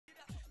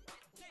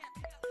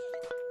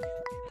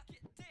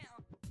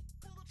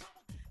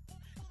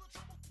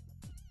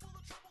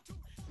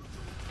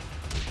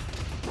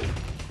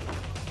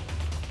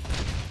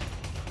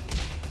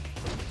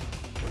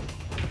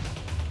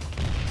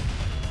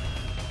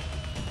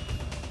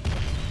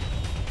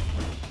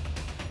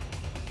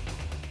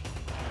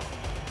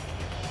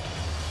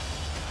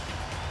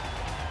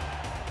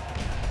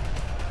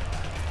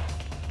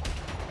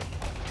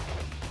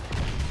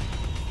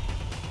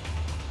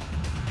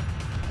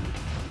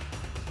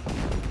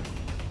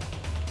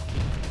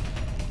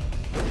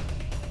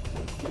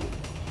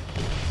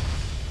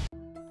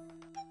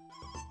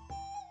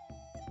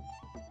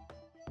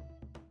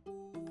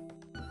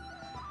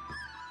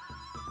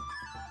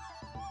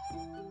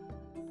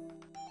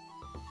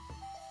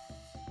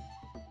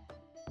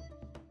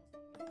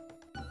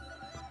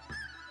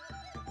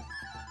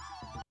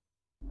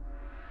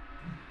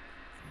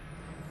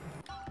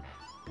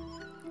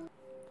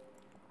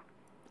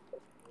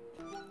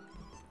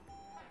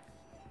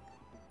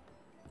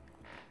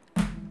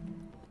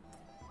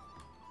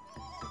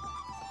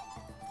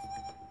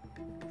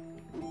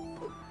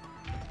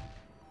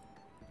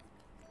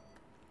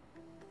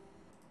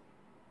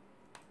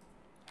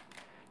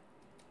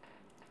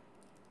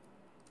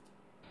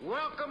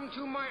Welcome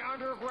to my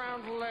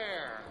underground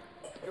lair.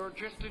 You're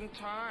just in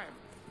time.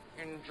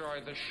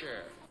 Enjoy the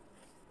share.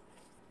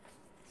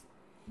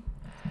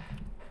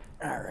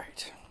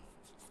 Alright.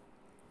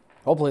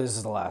 Hopefully this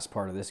is the last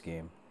part of this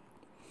game.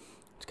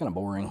 It's kind of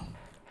boring.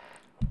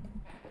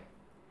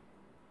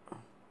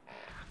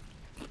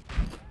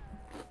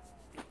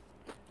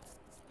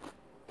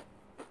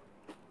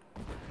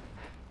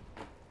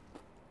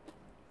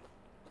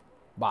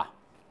 Bah.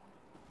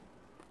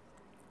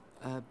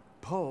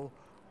 Poe,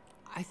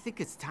 I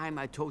think it's time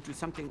I told you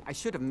something I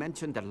should have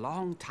mentioned a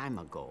long time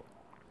ago.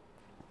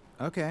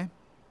 Okay.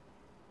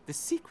 The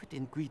secret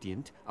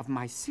ingredient of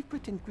my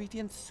secret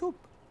ingredient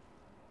soup.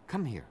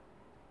 Come here.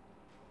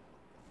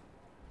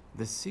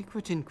 The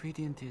secret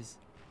ingredient is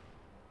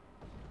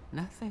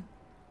nothing.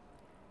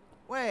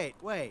 Wait.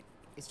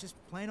 It's just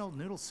plain old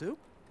noodle soup?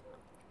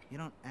 You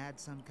don't add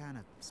some kind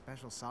of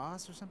special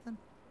sauce or something?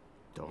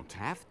 Don't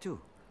have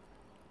to.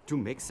 To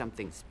make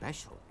something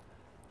special,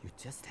 you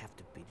just have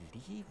to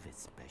believe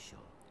it's special.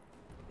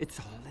 It's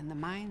all in the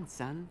mind,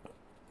 son.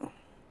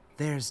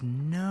 There's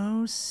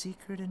no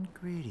secret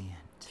ingredient.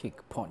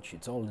 Kick, punch,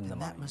 it's all in the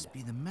mind. That must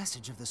be the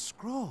message of the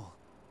scroll.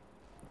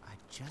 I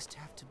just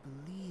have to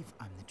believe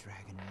I'm the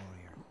Dragon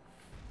Warrior.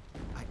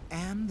 I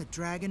am the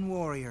Dragon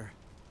Warrior.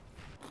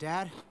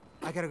 Dad,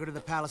 I gotta go to the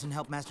palace and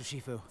help Master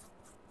Shifu.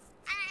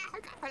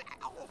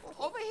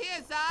 Over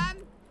here,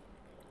 son!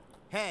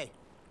 Hey,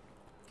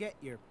 get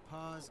your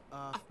paws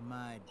off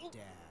my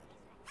dad.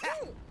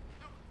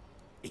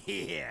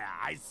 Yeah,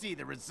 I see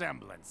the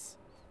resemblance.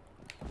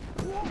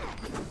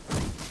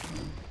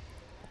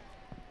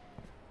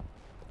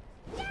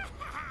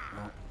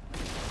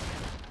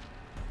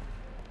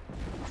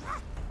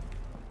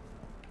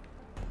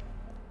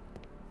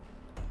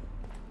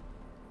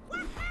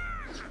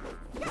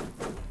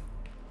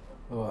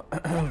 What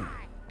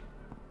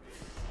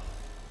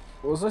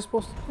was I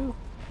supposed to do?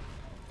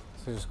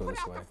 So just go Put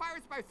this out way. the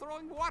fires by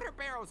throwing water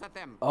barrels at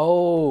them.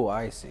 Oh,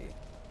 I see.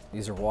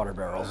 These are water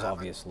barrels,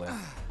 obviously.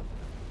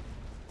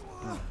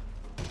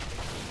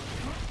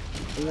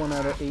 1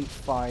 out of 8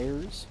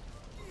 fires.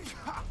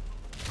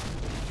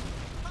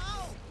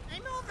 Oh,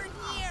 I'm over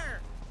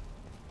here.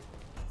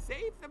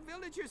 Save the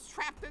villagers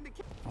trapped in the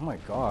cave. Oh my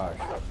gosh,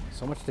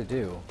 so much to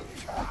do.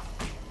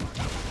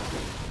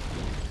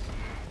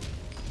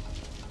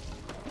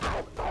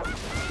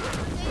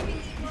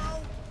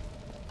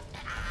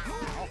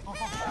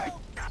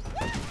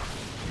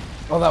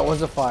 Oh, that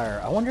was a fire.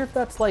 I wonder if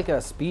that's like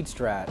a speed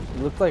strat. It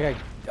looked like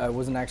I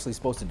wasn't actually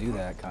supposed to do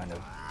that, kind of.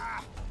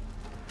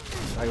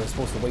 I was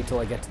supposed to wait till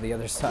I get to the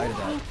other side of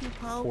that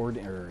horde,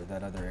 or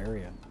that other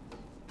area.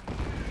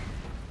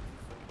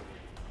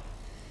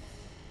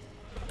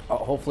 Oh,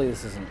 hopefully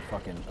this isn't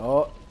fucking...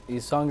 Oh,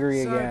 he's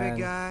hungry Sorry, again.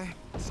 big guy.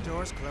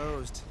 Store's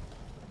closed.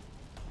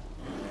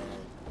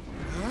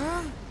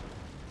 Huh?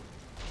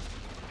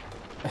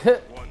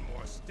 One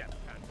more step,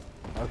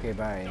 Panda. Okay,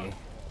 bye.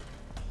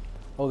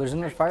 Oh, there's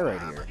another fire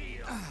right here.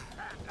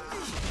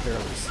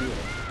 Barely see it.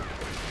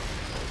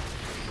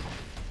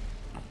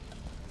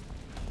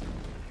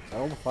 Is that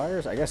all the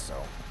fires? I guess so.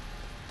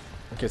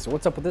 Okay, so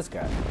what's up with this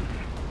guy?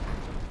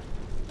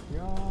 Yeah,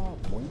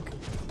 boink.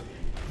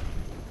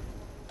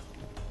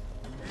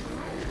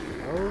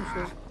 Oh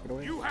shit, get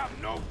away. You have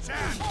no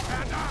chance,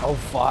 Panda. Oh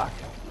fuck.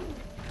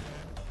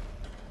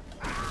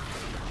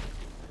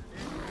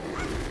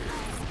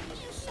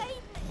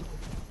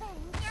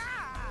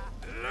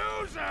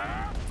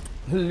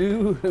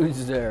 Loser.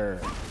 Loser.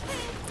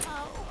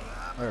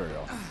 There we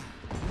go.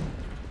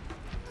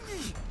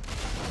 This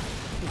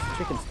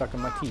chicken stuck in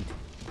my teeth.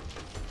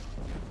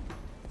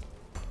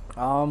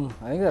 I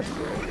think that's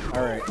good.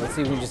 Alright, let's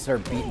see if we just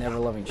start beating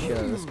ever-loving shit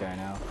out of this guy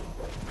now.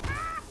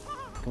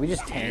 Can we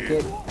just tank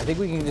it? I think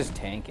we can just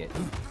tank it.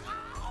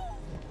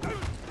 Yeah,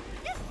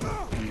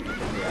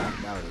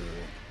 that was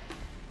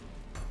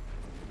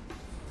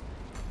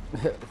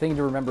easy. The thing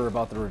to remember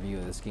about the review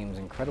of this game is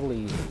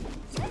incredibly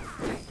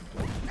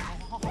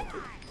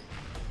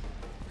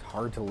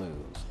hard to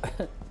lose. I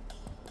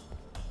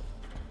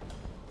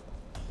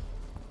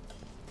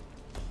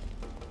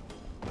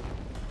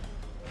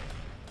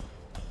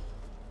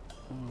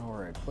don't know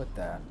where I'd put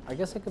that. I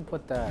guess I could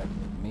put that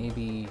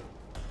maybe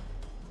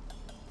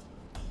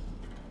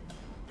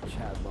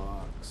chat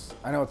box.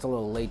 I know it's a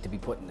little late to be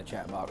putting the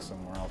chat box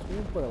somewhere else. We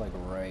can put it like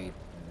right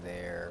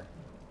there.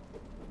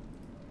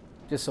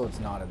 Just so it's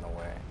not in the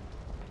way.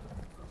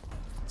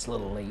 It's a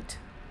little late.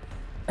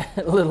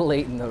 A little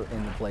late in the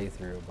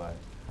playthrough, but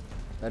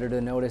better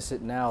to notice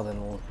it now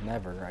than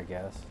never, I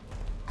guess.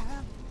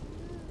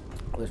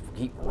 Let's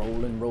keep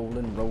rolling,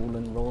 rolling,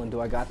 rolling, rolling.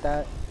 Do I got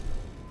that?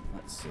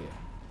 Let's see.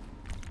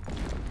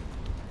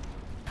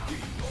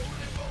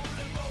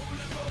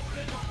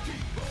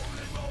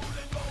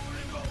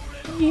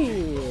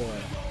 Yeah.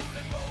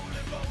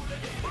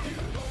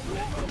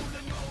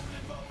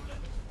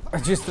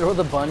 Just throw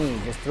the bunny.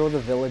 Just throw the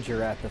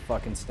villager at the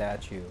fucking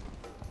statue.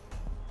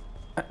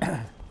 What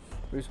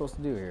are you supposed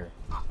to do here?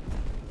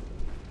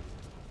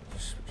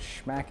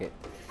 Smack it.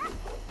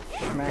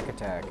 Smack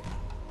attack.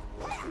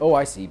 Oh,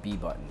 I see. B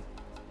button.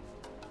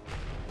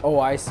 Oh,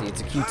 I see.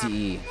 It's a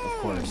QTE, of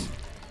course.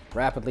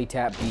 Rapidly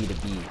tap B to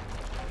B.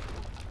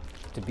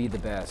 To be the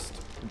best.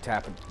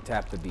 Tap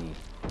the B.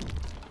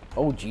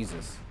 Oh,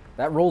 Jesus.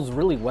 That rolls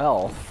really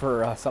well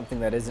for something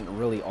that isn't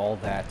really all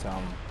that,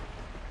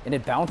 and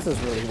it bounces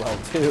really well,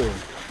 too.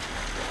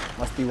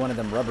 Must be one of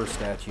them rubber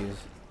statues.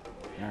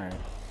 Alright.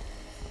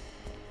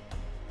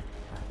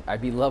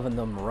 I'd be loving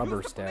them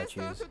rubber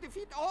statues. To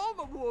defeat all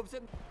the wolves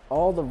and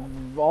All the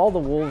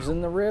wolves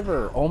in the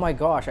river. Oh my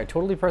gosh, I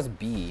totally pressed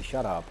B.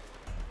 Shut up.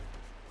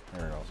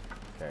 There it goes.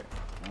 Okay.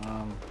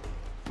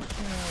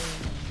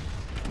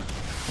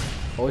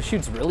 Oh, it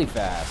shoots really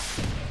fast.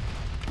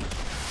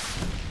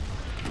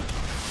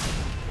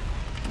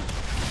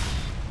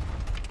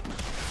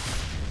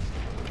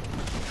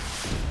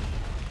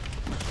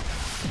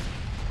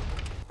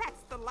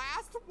 that's the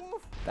last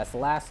wolf. That's the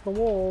last of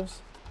the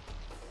wolves.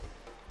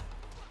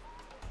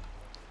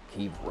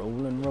 Keep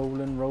rolling,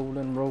 rolling,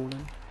 rolling,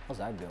 rolling. How's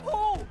that going?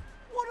 Oh,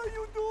 what are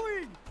you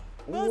doing?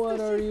 What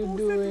are you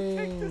Shifu said to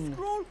take the doing?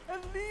 scroll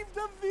and leave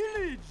the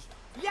village.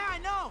 Yeah, I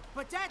know,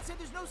 but Dad said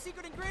there's no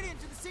secret ingredient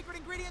to the secret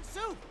ingredient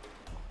soup.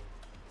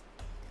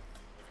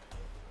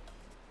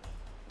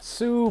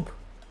 Soup.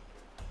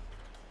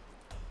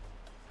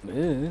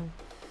 Ew.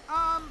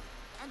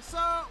 And so,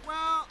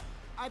 well,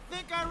 I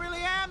think I really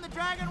am the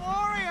Dragon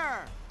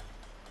Warrior.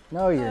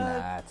 No, you're Uh,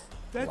 not.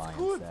 that's Lying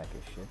good. sack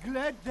of shit.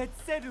 Glad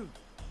that's settled.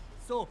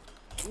 So,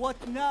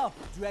 what now,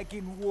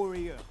 Dragon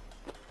Warrior?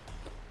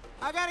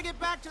 I gotta get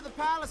back to the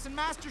palace and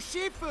Master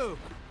Shifu.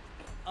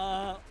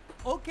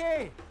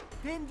 Okay.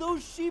 Then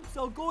those ships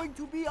are going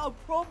to be a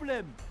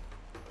problem.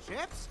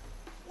 Ships?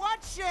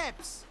 What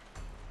ships?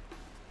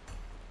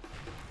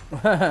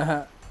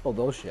 Oh,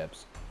 those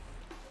ships.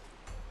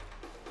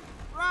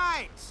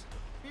 Right.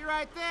 Be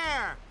right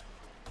there.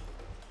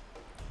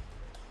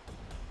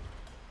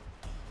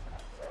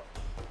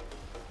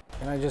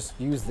 Can I just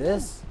use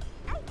this?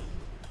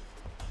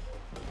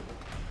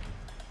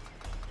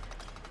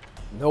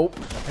 Nope,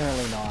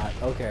 apparently not.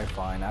 Okay,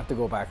 fine. I have to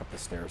go back up the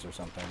stairs or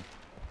something.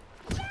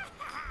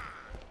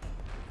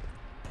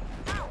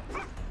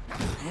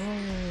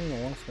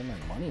 I want to spend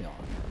my money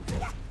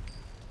on.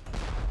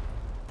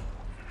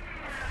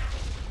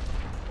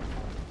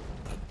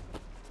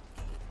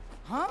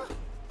 Huh?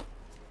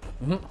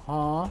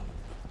 Huh?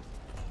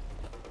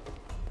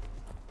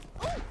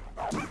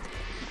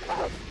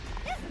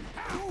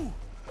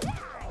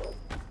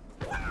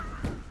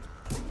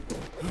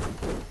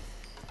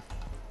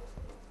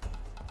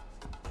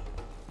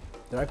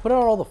 Did I put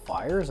out all the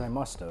fires? I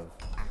must have.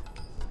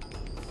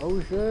 Oh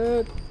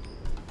shit!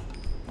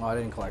 Oh, I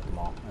didn't collect them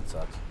all. That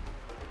sucks.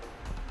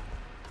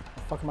 What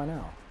the fuck am I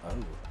now? Oh.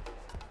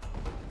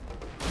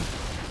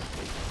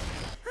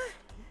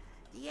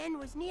 The end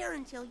was near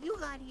until you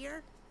got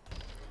here.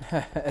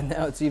 And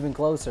now it's even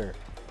closer.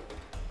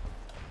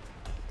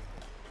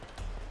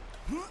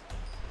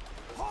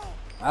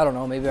 I don't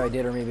know, maybe I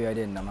did or maybe I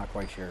didn't, I'm not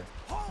quite sure.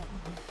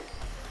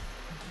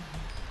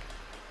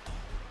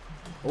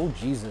 Oh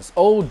Jesus.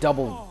 Oh,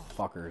 double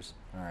fuckers.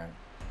 Alright.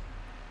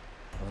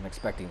 Wasn't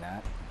expecting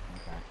that.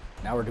 Okay.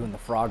 Now we're doing the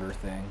Frogger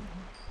thing.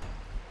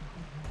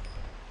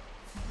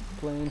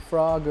 Playing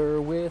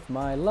Frogger with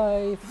my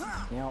life.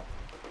 Yep.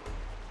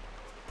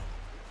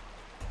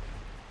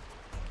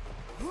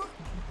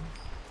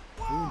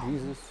 Oh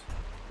Jesus.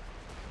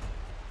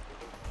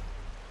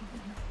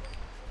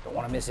 Don't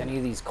want to miss any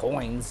of these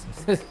coins.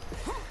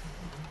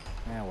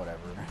 Yeah, whatever.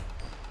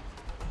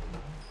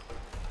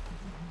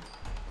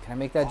 Can I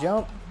make that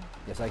jump?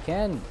 Yes, I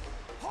can.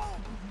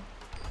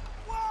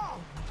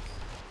 What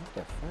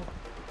the fuck?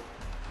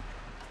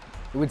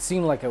 It would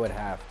seem like I would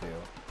have to.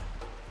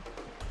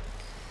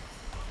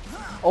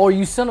 Oh,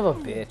 you son of a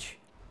bitch.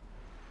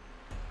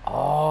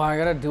 Oh, I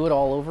gotta do it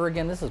all over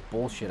again? This is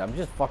bullshit. I'm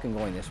just fucking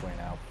going this way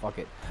now. Fuck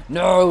it.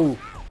 No!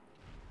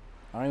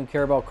 I don't even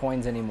care about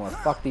coins anymore.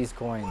 Fuck these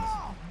coins.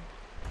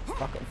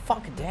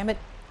 Fuck, damn it.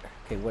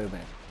 Okay, wait a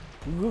minute.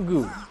 Goo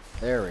goo.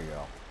 There we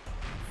go.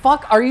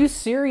 Fuck, are you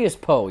serious,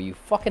 Poe? You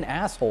fucking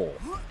asshole.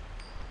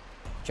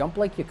 Jump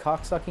like you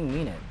cocksucking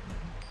mean it.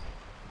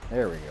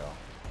 There we go.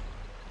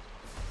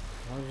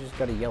 I just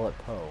gotta yell at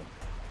Poe.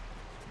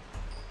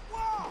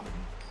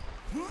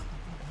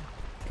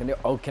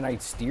 Can I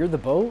steer the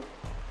boat?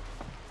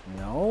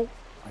 No,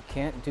 I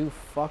can't do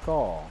fuck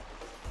all.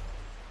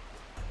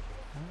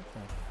 What the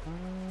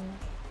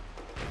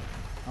fuck?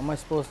 How am I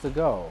supposed to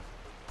go?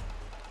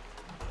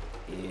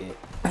 Yeah.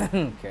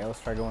 Okay, let's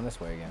try going this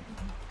way again.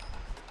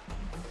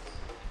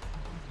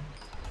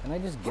 Can I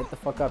just get the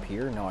fuck up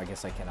here? No, I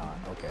guess I cannot.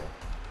 Okay.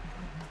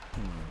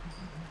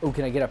 Oh,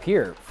 can I get up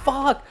here?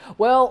 Fuck!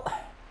 Well,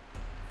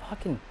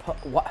 fucking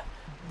what?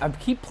 I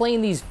keep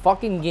playing these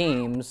fucking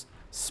games.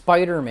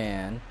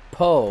 Spider-Man,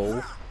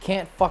 Poe,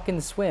 can't fucking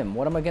swim.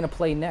 What am I gonna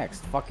play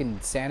next? Fucking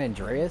San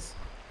Andreas?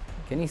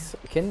 Can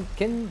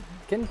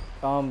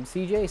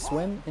CJ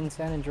swim in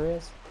San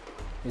Andreas?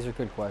 These are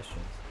good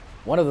questions.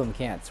 One of them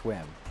can't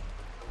swim.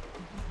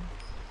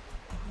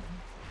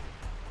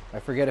 I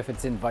forget if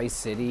it's in Vice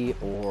City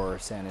or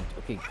San Andreas.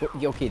 Okay,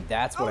 okay,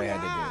 that's what I had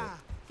to do.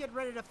 Get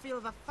ready to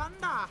feel the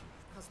thunder.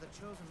 Because the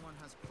chosen one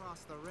has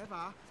crossed the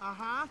river.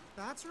 Uh-huh,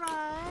 that's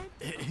right.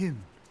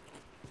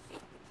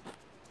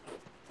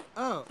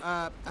 Oh,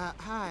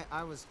 hi.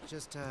 I was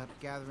just,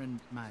 gathering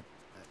my,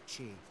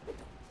 chi.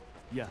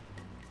 Yeah,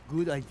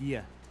 good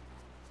idea.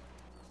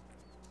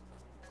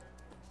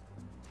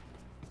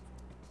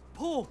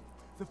 Paul,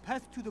 the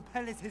path to the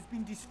palace has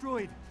been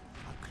destroyed.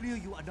 I'll clear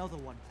you another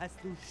one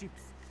past those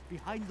ships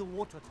behind the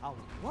water tower.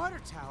 Water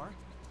tower?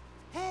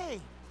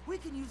 Hey, we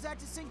can use that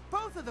to sink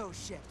both of those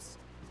ships.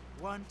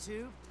 1,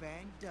 2,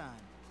 bang,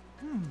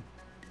 done.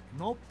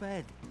 Not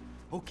bad.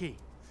 Okay,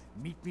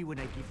 meet me when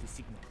I give the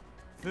signal.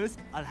 First,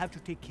 I'll have to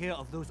take care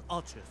of those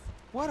archers.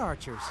 What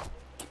archers?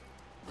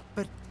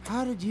 But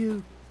how did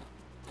you...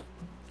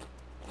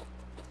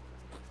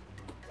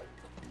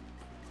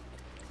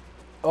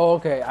 Oh,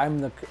 okay. I'm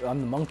the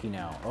monkey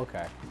now.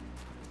 Okay.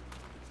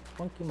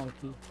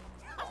 Monkey.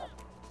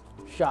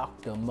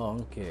 Shock the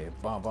monkey.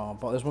 Bum, bum,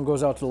 bum. This one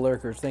goes out to the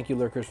lurkers. Thank you,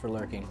 lurkers, for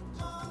lurking.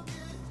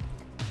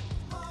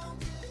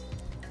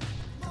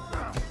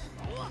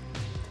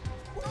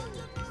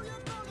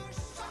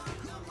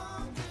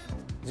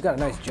 He's got a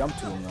nice jump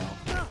to him,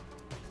 though.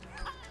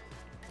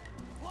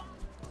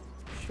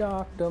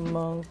 Shock the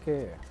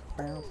monkey.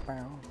 Bow,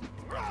 bow.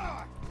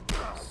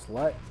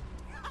 Slut.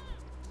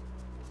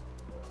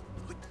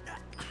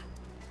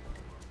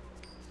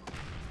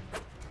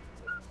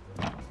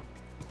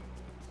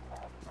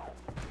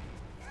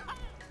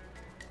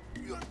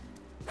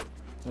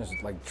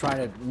 Just like trying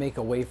to make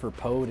a way for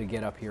Poe to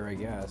get up here, I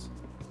guess.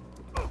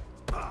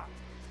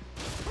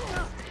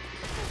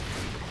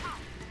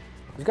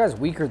 This guy's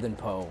weaker than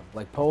Poe.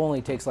 Like, Poe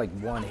only takes like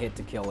 1 hit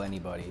to kill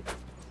anybody.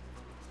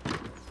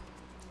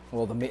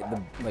 Well, the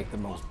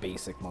most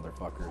basic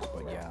motherfuckers,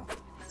 but yeah.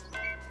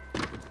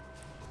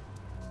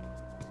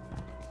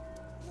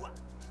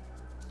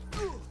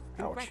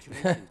 Ouch.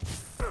 You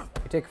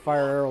take a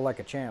fire arrow like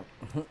a champ.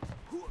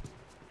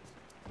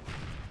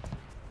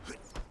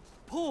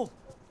 Paul,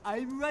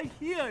 I'm right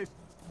here.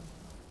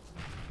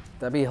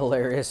 That'd be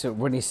hilarious if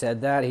when he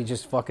said that, he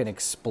just fucking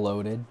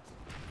exploded.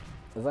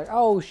 It was like,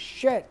 oh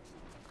shit.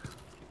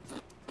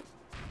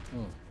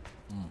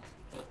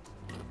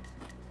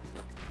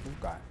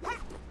 Okay.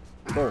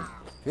 Boom.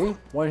 See?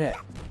 1 hit.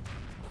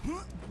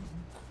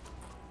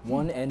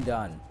 1 and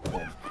done.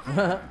 Boom.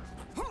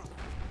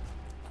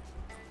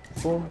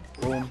 Boom,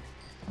 boom,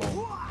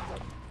 boom.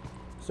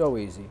 So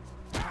easy.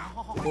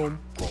 Boom,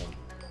 boom.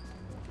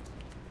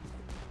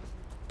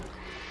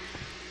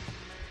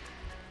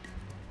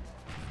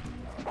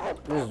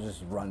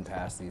 Just run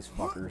past these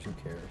fuckers, who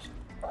cares?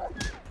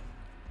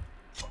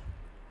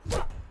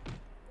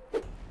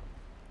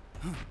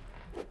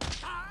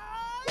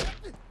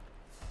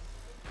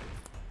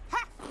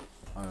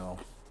 I know.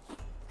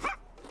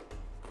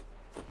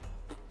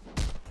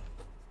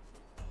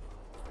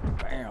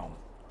 Bam.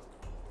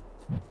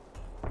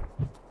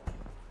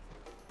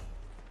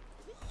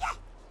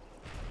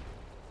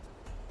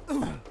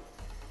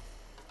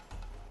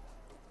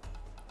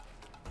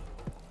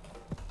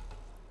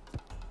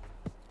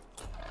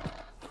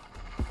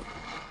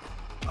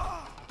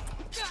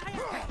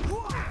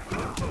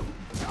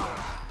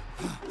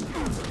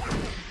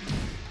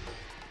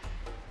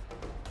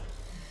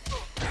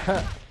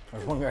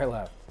 There's 1 guy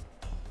left.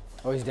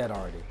 Oh, he's dead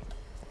already.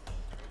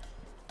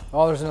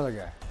 Oh, there's another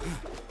guy.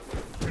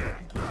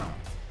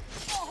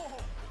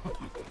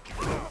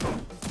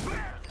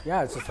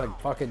 Yeah, it's just like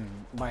fucking...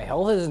 My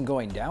health isn't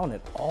going down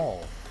at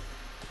all.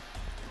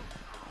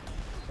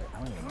 I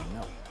don't even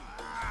know.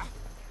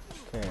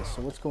 Okay,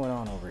 so what's going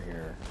on over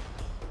here?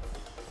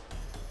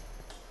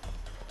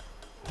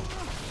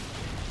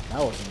 That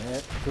wasn't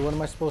it. So what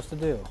am I supposed to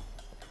do?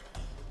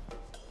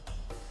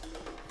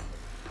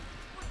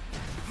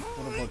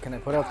 Can I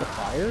put out the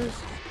fires?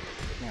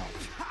 No.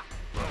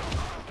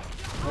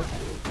 Nope.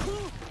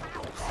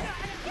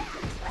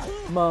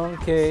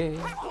 Monkey,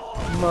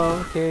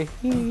 monkey,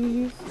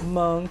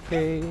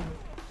 monkey.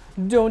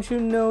 Don't you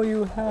know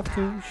you have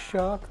to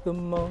shock the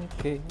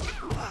monkey?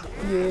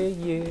 Yeah,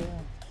 yeah.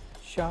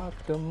 Shock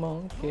the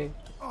monkey.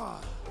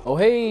 Oh,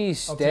 hey,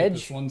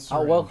 Stedge.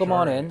 Welcome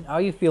on in. How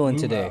you feeling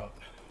today?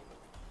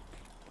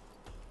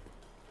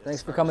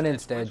 Thanks for coming in,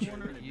 Stedge.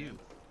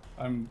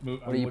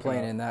 What are you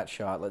playing in that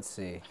shot? Let's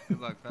see. Good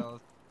luck,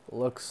 fellas.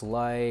 Looks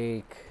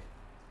like...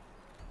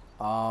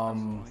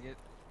 kind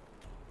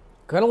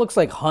of looks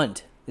like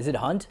Hunt. Is it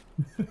Hunt?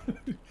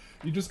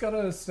 You just gotta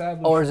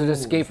establish... Or is it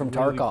Escape from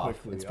Tarkov?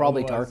 Really it's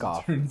probably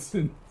Tarkov. It turns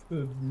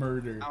into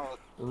murder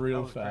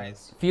real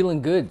fast.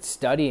 Feeling good.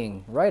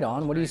 Studying. Right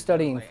on. What are you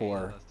studying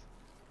for?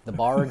 The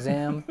bar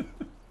exam?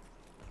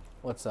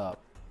 What's up?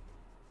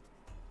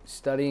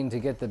 Studying to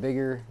get the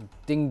bigger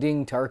ding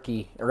ding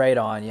Tarky. Right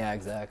on. Yeah,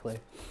 exactly.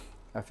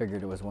 I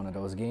figured it was one of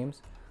those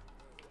games.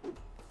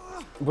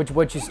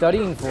 What you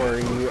studying for? Are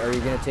you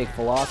gonna take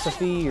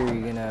philosophy?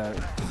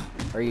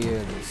 Are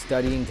you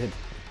studying to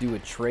do a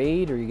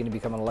trade? Are you gonna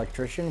become an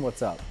electrician?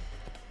 What's up?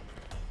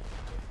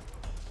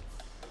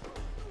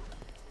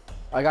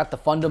 I got the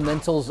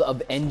Fundamentals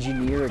of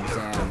Engineer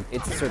exam.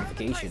 It's a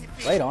certification.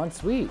 Right on,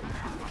 sweet.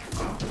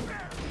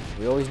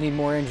 We always need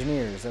more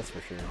engineers, that's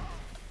for sure.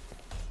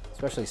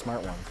 Especially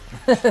smart ones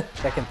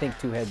that can think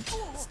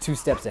two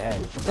steps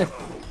ahead.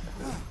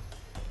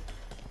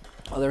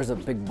 Oh, there's a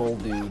big bull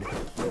dude.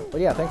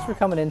 But yeah, thanks for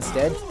coming in,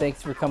 Stedge.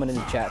 Thanks for coming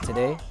into chat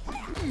today.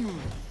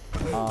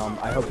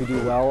 I hope you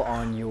do well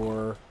on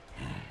your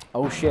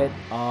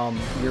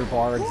your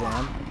bar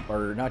exam,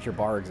 or not your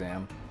bar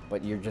exam,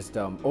 but you're just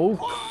oh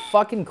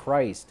fucking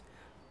Christ.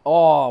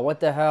 Oh,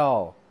 what the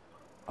hell?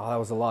 Oh, that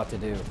was a lot to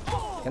do.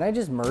 Can I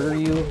just murder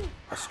you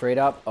straight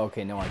up?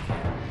 Okay, no I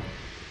can't.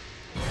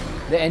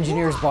 The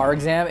engineer's bar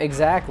exam?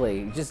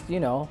 Exactly. Just, you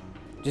know,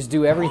 just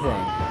do everything.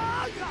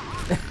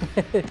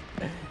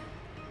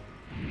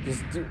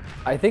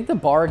 I think the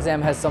bar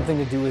exam has something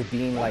to do with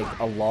being like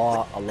a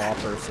law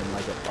person,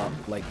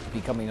 like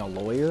becoming a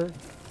lawyer.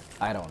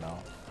 I don't know.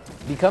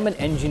 Become an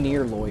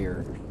engineer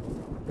lawyer.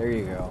 There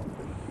you go.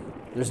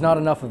 There's not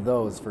enough of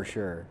those for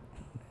sure.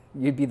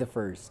 You'd be the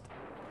first.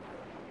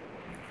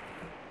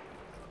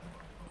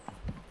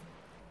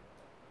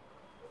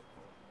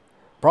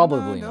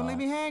 Probably not. Don't leave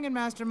me hanging,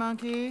 Master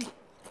Monkey.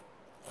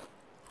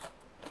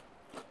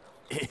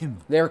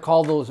 They're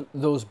called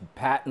those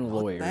patent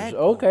lawyers. bad,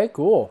 Okay,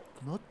 cool.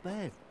 Not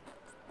bad.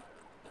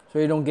 So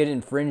you don't get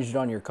infringed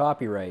on your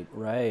copyright,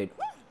 right?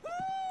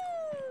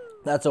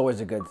 That's always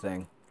a good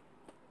thing.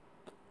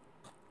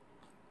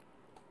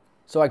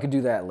 So I could do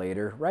that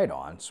later. Right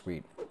on,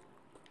 sweet.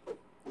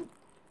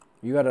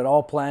 You got it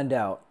all planned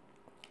out.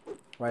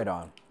 Right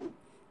on.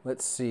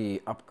 Let's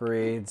see,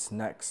 upgrades,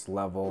 next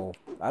level.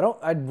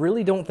 I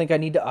really don't think I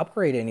need to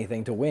upgrade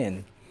anything to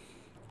win.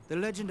 The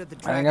legend of the I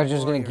think Dragon I'm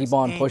just gonna Warrior keep is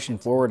on pushing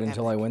ancient forward and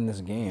until I epic, win this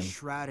game.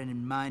 shrouded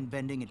in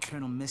mind-bending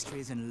eternal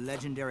mysteries and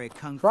legendary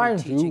kung fu Trying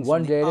to, teachings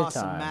one from day the at a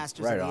awesome time.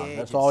 masters Right of the on. ages.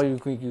 That's all you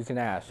can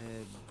ask.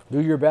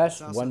 Do your best,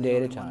 It's also one the day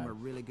at a only one where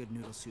time. really good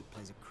noodle soup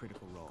plays a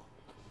critical role.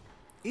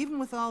 Even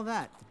with all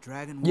that, the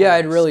Dragon Yeah,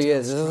 it Warrior really still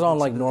is. This is struggled on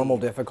to like normal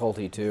believe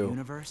difficulty the too.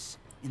 universe,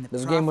 in the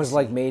This game was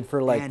like prophecy, made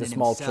for like and the in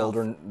small himself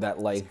children that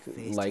like faced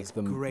his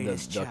the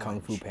greatest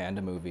Kung Fu challenge.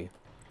 Panda movie.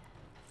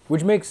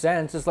 Which makes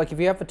sense. It's like if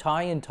you have a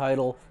tie-in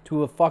title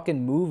to a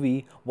fucking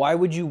movie, why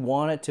would you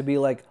want it to be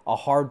like a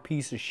hard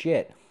piece of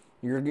shit?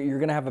 You're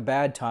gonna have a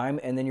bad time,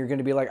 and then you're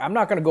gonna be like, I'm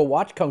not gonna go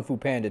watch Kung Fu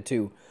Panda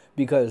 2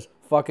 because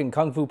fucking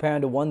Kung Fu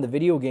Panda 1, the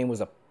video game, was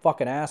a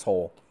fucking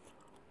asshole.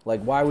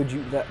 Like, why would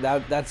you?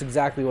 That's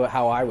exactly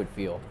how I would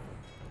feel.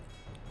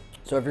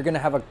 So if you're gonna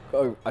have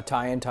a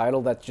tie-in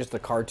title that's just a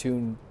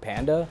cartoon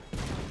panda,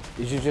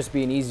 it should just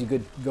be an easy,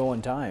 good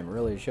going time.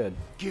 Really, it should.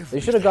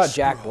 They should have got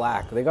Jack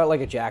Black. They got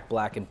like a Jack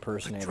Black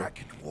impersonator.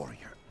 Dragon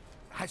Warrior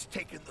has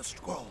taken the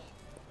scroll.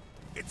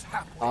 It's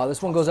halfway.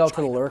 This one goes out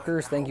to the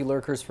lurkers. Thank you,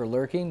 lurkers, for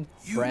lurking.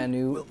 Brand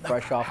new,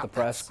 fresh off the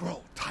press.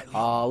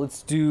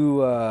 Let's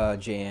do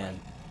Jan.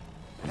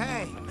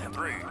 Hey,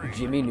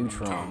 Jimmy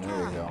Neutron.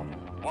 There we go.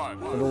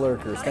 For the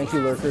lurkers. Thank you,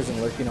 lurkers, and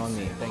lurking on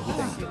me. Thank you,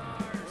 thank you.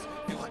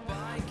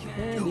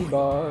 Candy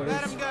bars.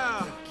 let him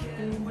go.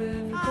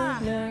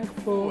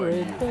 For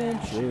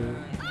adventure.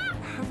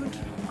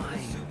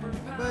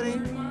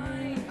 Buddy,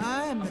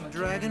 I am the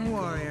Dragon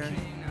Warrior.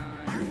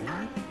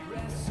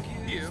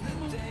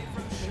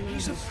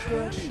 He's a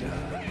panda.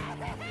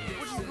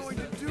 What are you going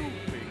to do?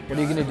 What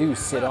are you gonna do?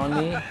 Sit on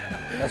me?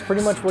 That's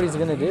pretty much what he's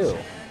gonna do.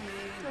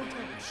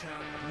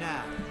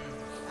 Now,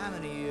 I'm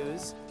gonna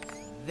use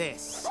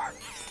this.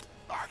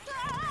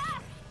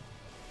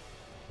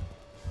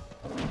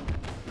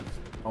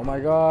 Oh my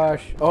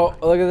gosh. Oh,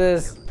 look at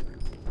this.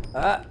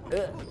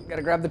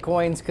 Gotta grab the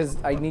coins because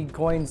I need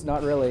coins.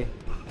 Not really.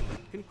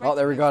 Oh,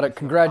 there we got it.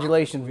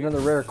 Congratulations, another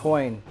rare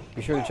coin.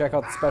 Be sure to check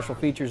out the special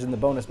features in the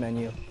bonus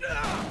menu.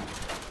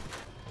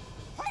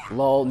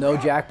 Lol, no,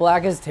 Jack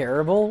Black is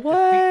terrible? What?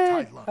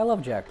 I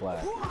love Jack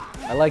Black.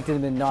 I liked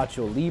him in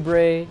Nacho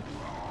Libre,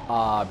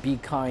 Be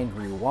Kind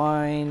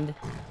Rewind.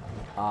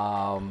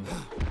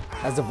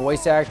 As a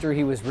voice actor,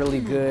 he was really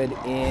good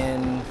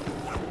in,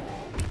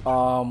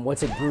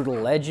 what's it, Brutal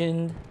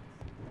Legend.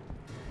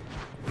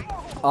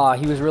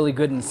 He was really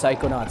good in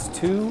Psychonauts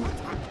 2.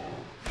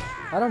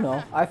 I don't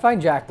know. I find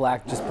Jack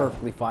Black just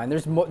perfectly fine.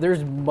 There's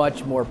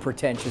much more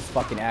pretentious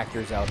fucking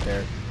actors out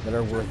there that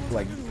are worth,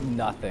 like,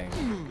 nothing.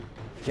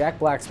 Jack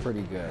Black's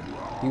pretty good.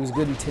 He was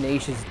good in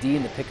Tenacious D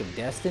and The Pick of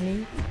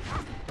Destiny.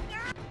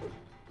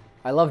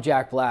 I love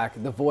Jack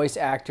Black. The voice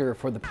actor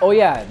for the... Oh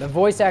yeah, the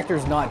voice actor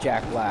is not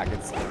Jack Black.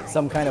 It's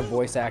some kind of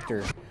voice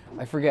actor.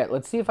 I forget.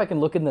 Let's see if I can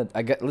look in the...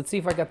 Let's see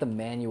if I got the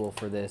manual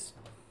for this.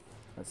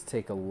 Let's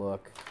take a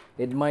look.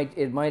 It might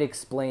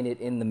explain it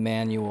in the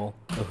manual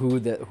of who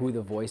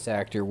the voice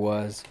actor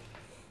was.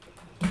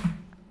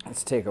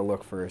 Let's take a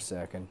look for a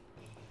second.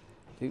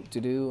 I'm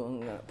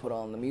gonna put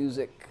on the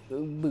music.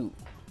 Boop.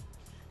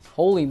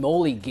 Holy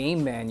moly,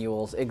 game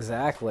manuals,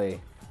 exactly.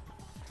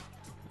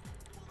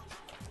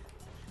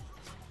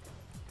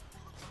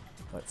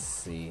 Let's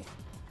see.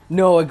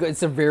 No,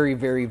 it's a very,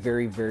 very,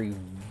 very, very,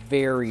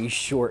 very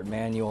short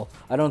manual.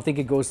 I don't think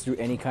it goes through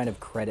any kind of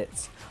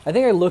credits. I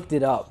think I looked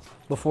it up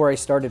before I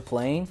started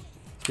playing,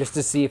 just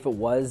to see if it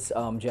was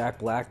Jack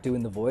Black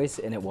doing the voice,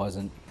 and it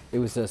wasn't. It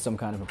was some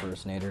kind of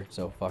impersonator,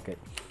 so fuck it.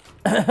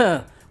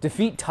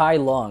 Defeat Tai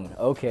Lung.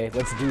 Okay,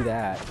 let's do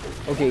that.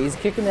 Okay, he's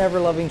kicking the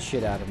ever-loving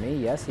shit out of me.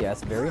 Yes,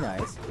 yes, very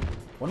nice.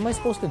 What am I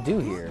supposed to do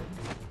here?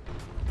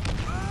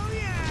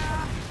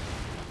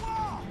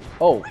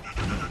 Oh.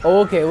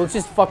 Oh, okay, let's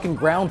just fucking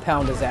ground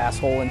pound his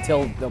asshole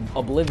until the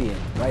oblivion.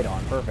 Right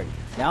on, perfect.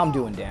 Now I'm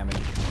doing damage.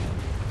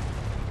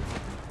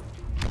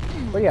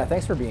 But yeah,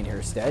 thanks for being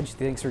here, Stedge.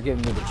 Thanks for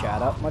giving me the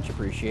chat up. Much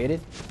appreciated.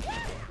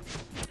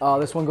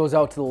 This one goes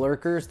out to the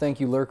lurkers.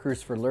 Thank you,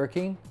 lurkers, for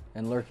lurking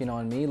and lurking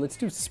on me. Let's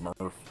do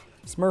Smurf.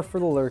 Smurf for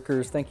the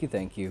lurkers. Thank you,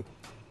 thank you.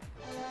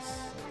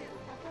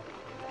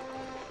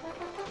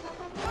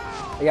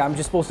 Yeah, I'm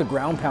just supposed to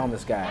ground pound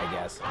this guy, I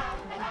guess.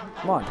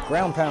 Come on,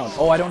 ground pound.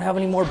 Oh, I don't have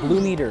any more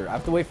blue meter. I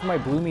have to wait for my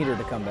blue meter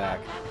to come back.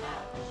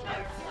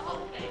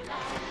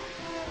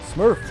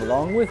 Smurf,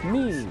 along with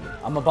me.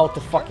 I'm about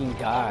to fucking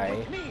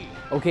die.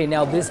 Okay,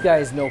 now this guy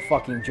is no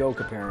fucking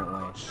joke,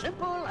 apparently.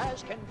 Simple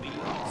as can be.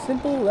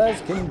 Simple as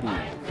can be.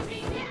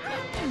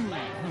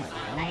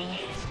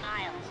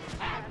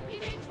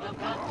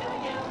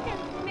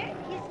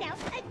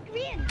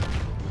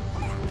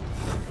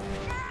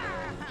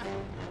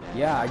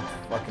 Yeah, I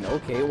fucking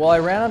okay. Well, I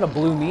ran out of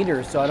blue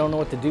meters, so I don't know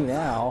what to do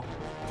now.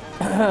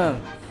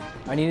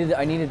 I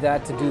needed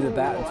that to do the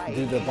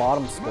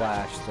bottom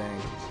splash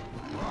thing.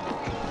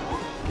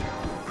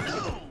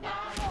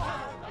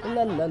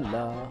 La la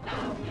la.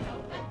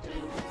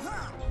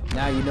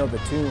 Now you know the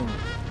tune.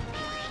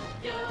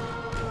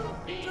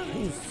 Are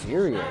you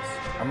serious?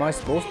 Am I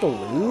supposed to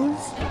lose?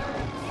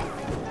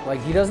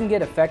 Like, he doesn't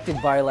get affected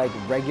by, like,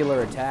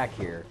 regular attack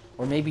here.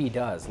 Or maybe he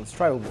does. Let's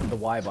try the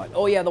Y button.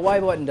 Oh, yeah, the Y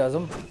button does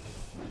him.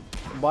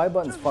 The Y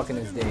button's fucking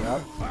his day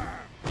up.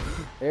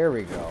 There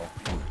we go.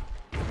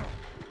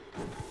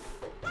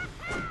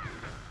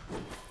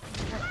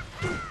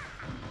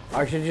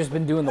 I should have just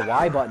been doing the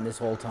Y button this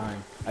whole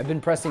time. I've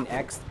been pressing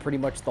X pretty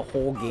much the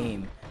whole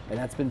game. And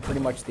that's been pretty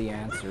much the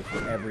answer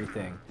for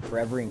everything. For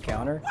every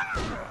encounter.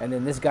 And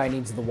then this guy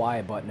needs the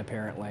Y button,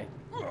 apparently.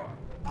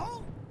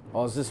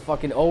 Oh, is this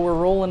fucking... Oh, we're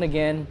rolling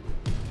again.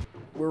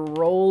 We're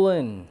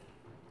rolling.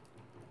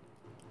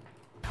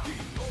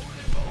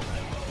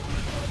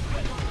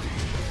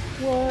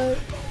 What?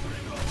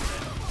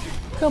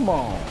 Come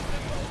on.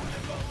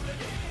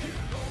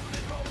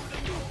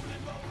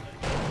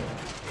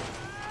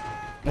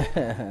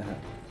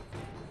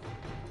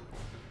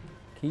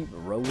 Keep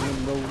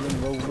rolling,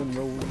 rolling, rolling,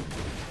 rolling.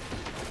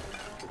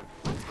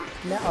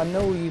 Now I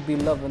know you be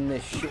loving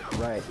this shit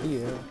right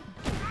here.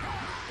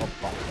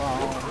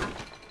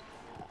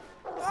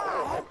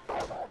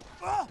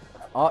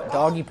 Oh,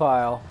 doggy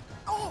pile.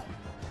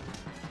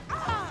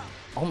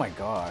 Oh my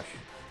gosh.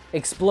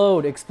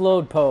 Explode,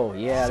 explode, Poe.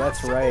 Yeah,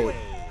 that's right.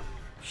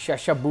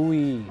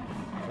 Shashabooey.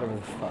 Whatever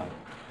the fuck.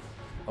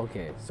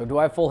 Okay, so do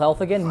I have full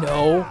health again?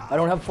 No, I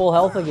don't have full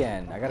health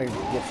again. I gotta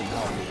get some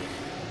health here.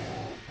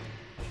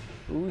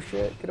 Ooh,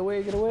 shit. Get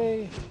away, get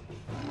away.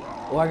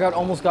 Oh, I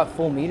almost got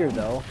full meter,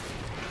 though.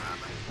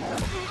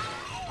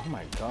 Oh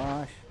my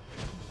gosh.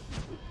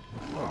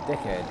 What a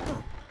dickhead.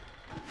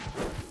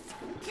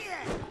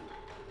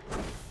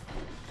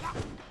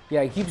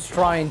 Yeah, he keeps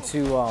trying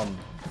to,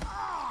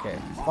 okay,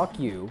 fuck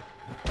you,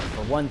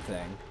 for one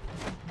thing.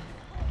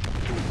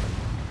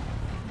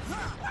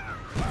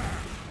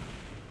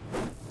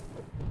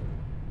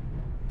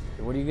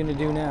 Okay, what are you gonna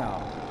do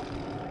now?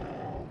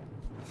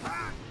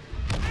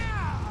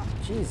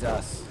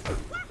 Jesus.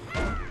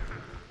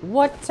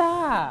 What?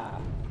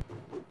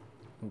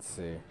 Let's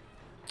see.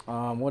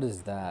 What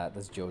is that?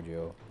 That's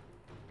JoJo.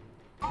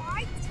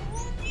 I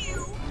told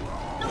you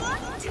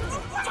not to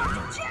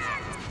touch it!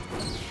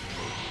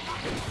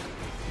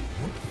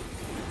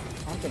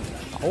 Fucking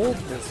hold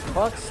this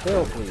fuck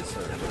still, please,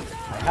 sir.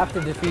 I have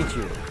to defeat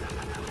you.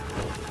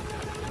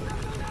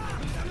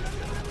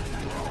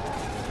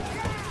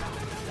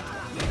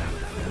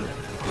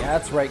 Yeah,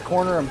 that's right.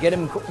 Corner him. Get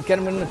him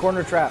in the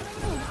corner trap.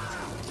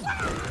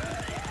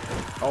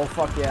 Oh,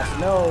 fuck yes.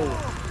 No.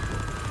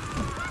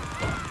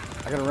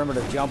 I gotta remember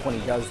to jump when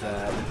he does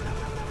that.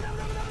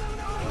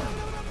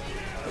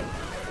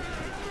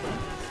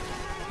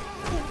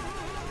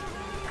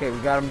 Okay, we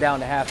got him down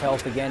to half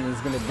health again.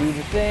 He's gonna do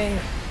the thing.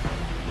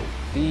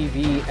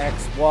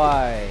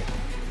 BVXY.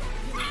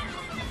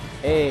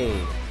 A.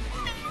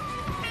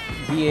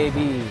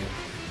 BAB.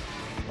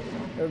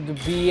 The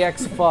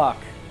BX fuck.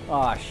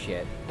 Aw,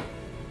 shot.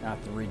 I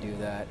have to redo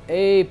that.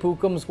 Hey,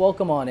 Pookums,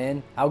 welcome on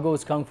in. How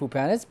goes Kung Fu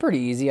Panda? It's pretty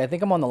easy. I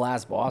think I'm on the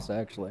last boss,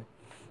 actually.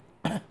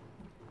 How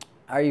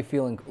are you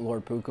feeling,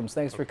 Lord Pookums?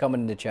 Thanks for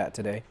coming into chat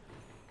today.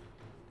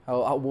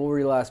 What were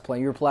you last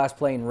playing? You were last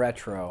playing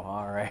Retro.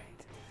 All right.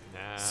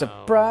 No.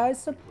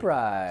 Surprise,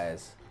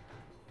 surprise.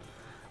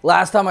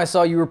 Last time I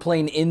saw you were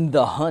playing In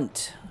the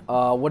Hunt.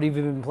 What have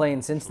you been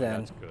playing since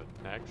then? That's good,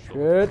 actually.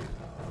 Good.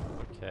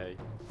 Okay.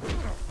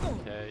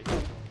 Okay.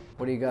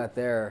 What do you got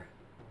there?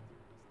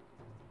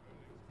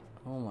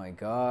 Oh my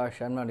gosh,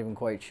 I'm not even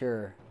quite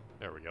sure.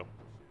 There we go.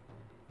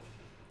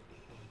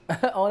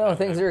 Oh no,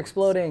 things are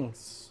exploding.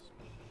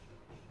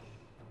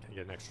 Can I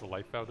get an extra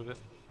life out of it?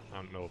 I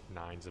don't know if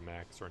 9's a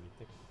max or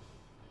anything.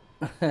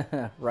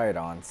 Right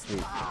on,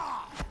 sweet.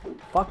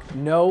 Fuck,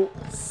 no.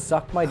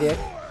 Suck my dick.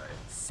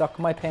 Suck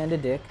my panda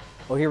dick.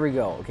 Oh, here we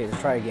go. Okay,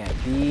 let's try again.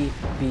 B,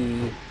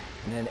 B,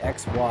 and then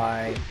X,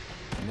 Y,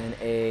 and then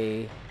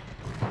A,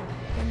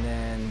 and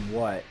then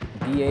what?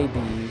 B, A, B,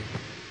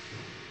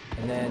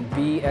 and then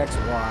B, X,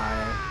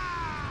 Y.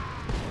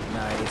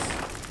 Nice.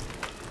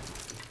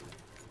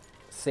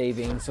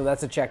 Saving. So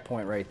that's a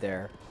checkpoint right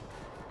there.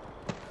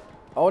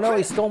 Oh no,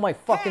 he stole my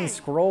fucking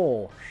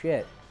scroll.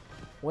 Shit.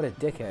 What a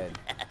dickhead.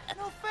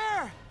 No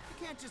fair.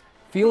 You can't just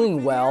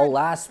Feeling well,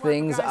 last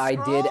things I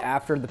did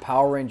after the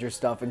Power Ranger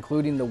stuff,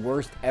 including the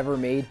worst ever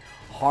made,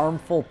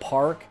 Harmful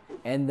Park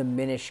and the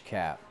Minish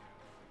Cap.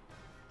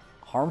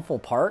 Harmful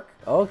Park?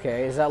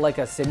 Okay, is that like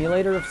a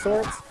simulator of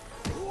sorts?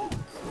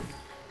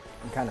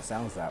 It kind of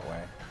sounds that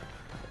way.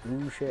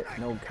 Ooh, shit.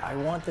 No, I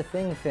want the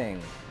thing.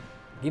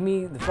 Give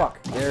me the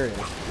fuck. There it is.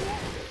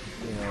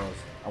 Give me those.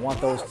 I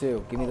want those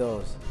too. Give me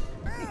those.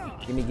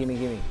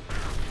 Gimme.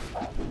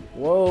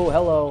 Whoa,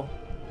 hello.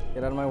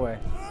 Get out of my way.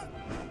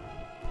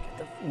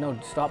 No,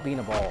 stop being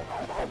a ball.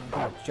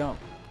 God, jump.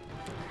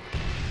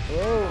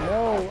 Oh,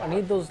 no, I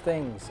need those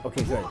things.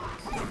 Okay, good.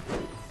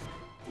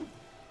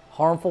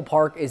 Harmful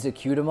Park is a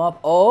cute 'em up.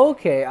 Oh,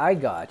 okay, I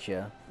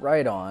gotcha.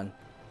 Right on.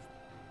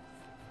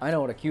 I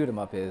know what a cute 'em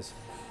up is.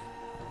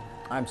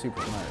 I'm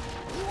super smart.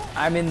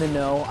 I'm in the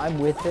know. I'm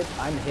with it.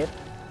 I'm hip.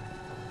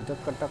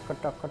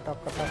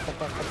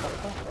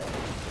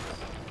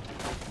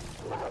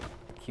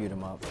 Cute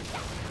 'em up.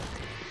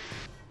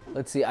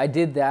 Let's see. I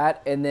did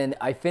that, and then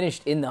I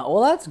finished in the.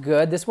 Well, that's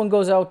good. This one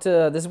goes out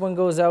to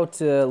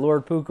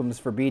Lord Pookums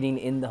for beating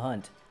In the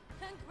Hunt.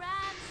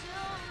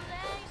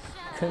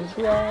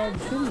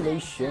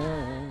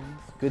 Congratulations.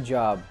 Good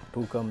job,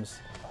 Pookums.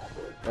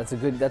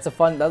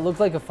 That looked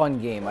like a fun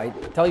game. I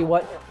tell you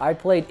what, I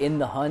played In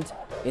the Hunt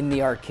in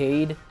the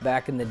arcade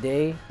back in the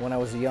day when I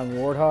was a young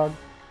warthog,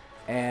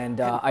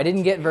 and I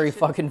didn't get very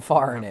fucking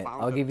far in it.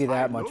 I'll give you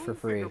that much for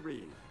free.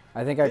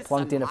 I think I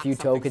plunked in a few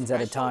tokens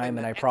at a time,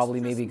 and I probably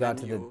maybe got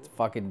to the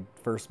fucking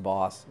first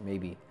boss,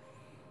 maybe.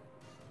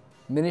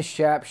 Minish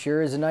Chap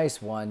sure is a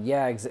nice one.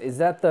 Yeah, is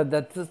that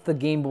that's the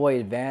Game Boy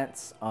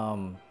Advance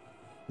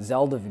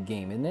Zelda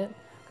game, isn't it?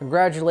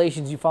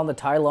 Congratulations, you found the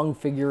Tai Lung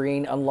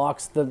figurine.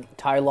 Unlocks the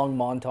Tai Lung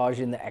montage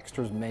in the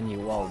extras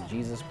menu. Oh,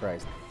 Jesus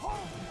Christ.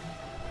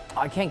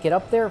 I can't get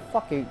up there?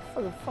 Fuck it.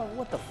 Fuck,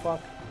 what the fuck?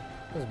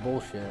 This is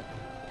bullshit.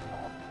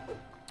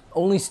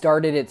 Only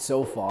started it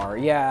so far.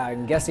 Yeah,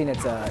 I'm guessing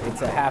it's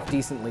a half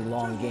decently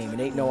long game. It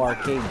ain't no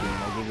arcade game,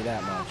 I'll give you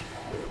that much.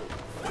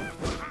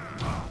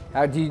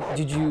 How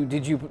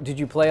did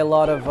you play a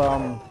lot of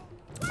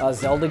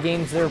Zelda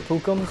games there,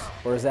 Pookums?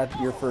 Or is that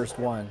your first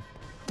one?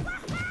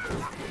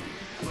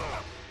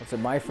 So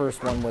my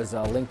first one was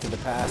Link to the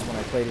Past when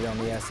I played it on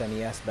the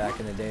SNES back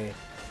in the day.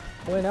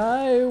 When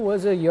I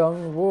was a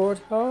young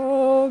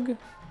warthog.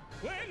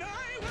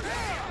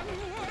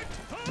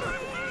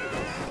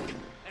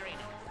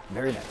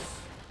 Very nice.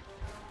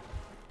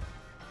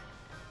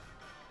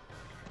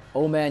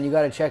 Oh man, you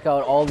gotta check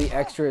out all the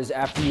extras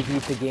after you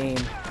beat the game.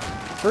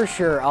 For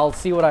sure, I'll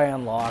see what I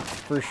unlock,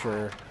 for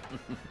sure.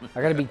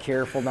 I gotta be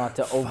careful not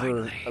to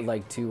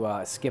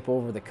skip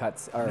over the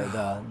cuts, or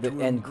the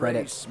end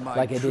credits,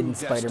 like I did in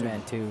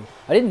Spider-Man 2.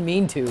 I didn't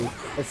mean to.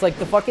 It's like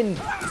the fucking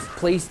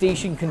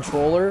PlayStation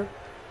controller,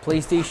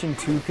 PlayStation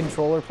 2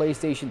 controller,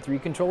 PlayStation 3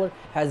 controller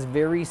has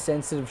very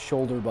sensitive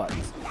shoulder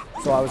buttons.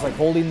 So I was like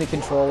holding the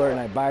controller and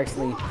I by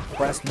accidentally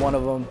pressed one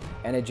of them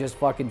and it just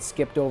fucking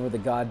skipped over the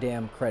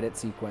goddamn credit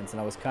sequence,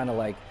 and I was kind of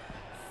like,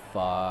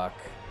 fuck.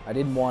 I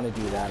didn't want to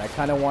do that. I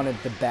kind of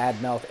wanted to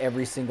badmouth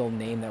every single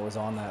name that was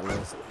on that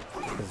list.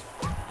 Because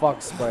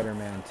fuck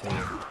Spider-Man 2.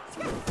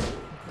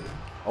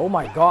 Oh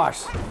my gosh.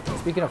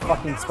 Speaking of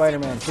fucking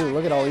Spider-Man 2,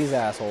 look at all these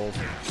assholes.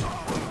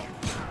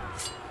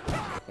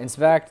 In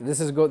fact,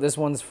 this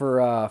one's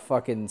for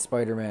fucking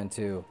Spider-Man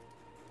 2.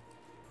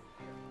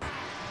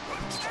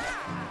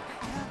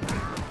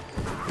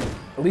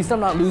 At least I'm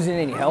not losing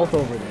any health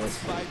over this.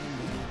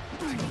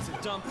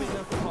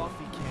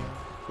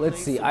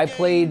 Let's see, I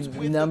played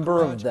a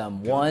number of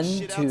them.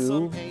 1,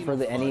 2 for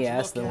the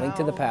NES, then Link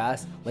to the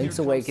Past, Link's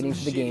Awakening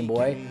for the Game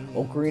Boy,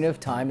 Ocarina of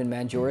Time and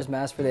Majora's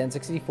Mask for the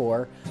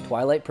N64,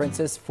 Twilight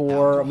Princess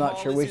for, I'm not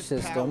sure which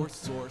system.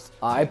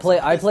 I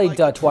played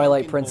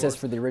Twilight Princess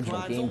for the original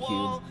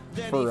GameCube,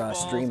 for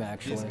stream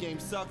actually.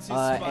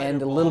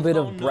 And a little bit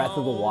of Breath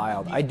of the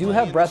Wild. I do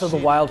have Breath of the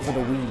Wild for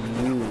the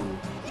Wii U.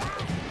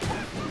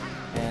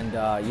 And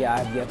yeah,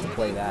 I've yet to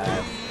play that.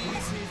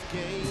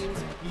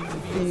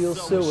 Feel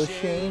so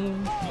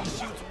ashamed.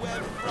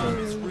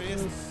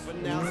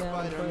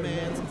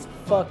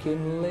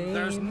 Fucking lame.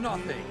 There's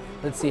nothing.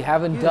 Let's see,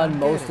 haven't done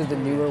most of the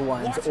newer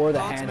ones or the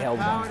handheld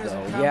ones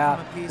though. Yeah,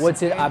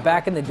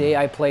 back in the day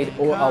I played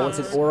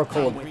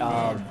Oracle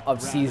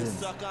of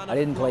Seasons. I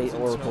didn't play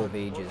Oracle of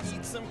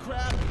Ages.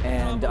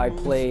 And I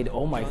played,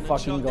 oh my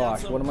fucking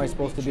gosh, what am I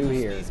supposed to do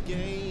here?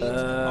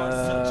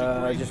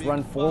 Just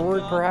run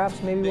forward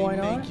perhaps, maybe, why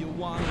not?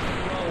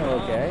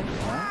 Okay.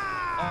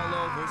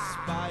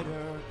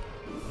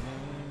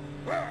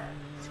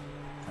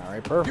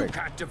 Alright, perfect.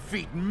 You can't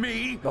defeat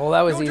me. Oh, that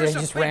was You're easy. He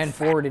a just big ran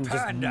forward and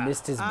panda. just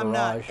missed his I'm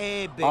not barrage.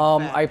 a big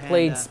fat I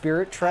played panda.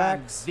 Spirit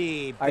Tracks.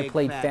 the I big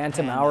played fat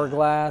Phantom panda.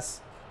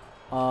 Hourglass.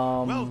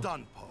 Well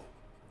done, Poe.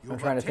 I'm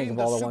trying to think of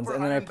all the ones.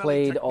 And then I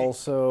played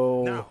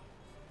also... Now,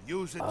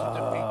 use it to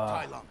defeat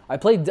Tai Lung. I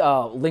played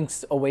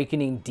Link's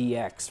Awakening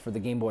DX for the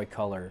Game Boy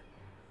Color.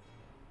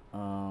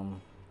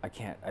 I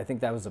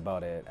think that was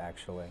about it,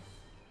 actually.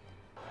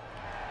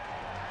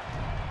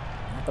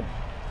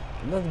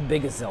 I'm not the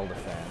biggest Zelda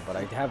fan, but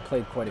I have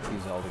played quite a few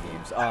Zelda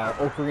games.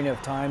 Ocarina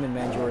of Time and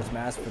Majora's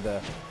Mask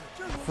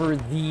for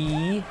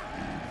the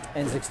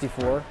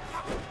N64.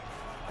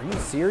 Are you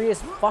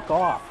serious? Fuck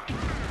off.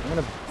 I'm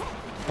gonna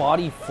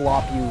body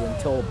flop you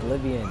until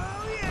oblivion.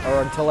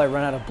 Or until I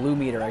run out of blue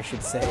meter, I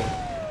should say.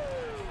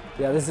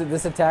 Yeah,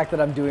 this attack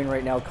that I'm doing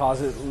right now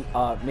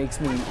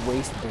makes me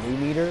waste blue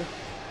meter.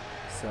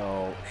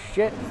 So,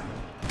 shit.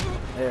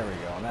 There we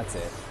go, and that's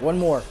it. One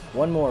more,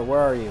 where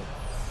are you?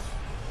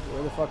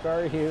 Where the fuck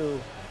are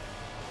you?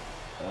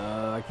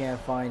 I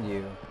can't find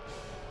you.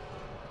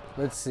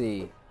 Let's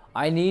see.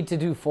 I need to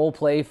do full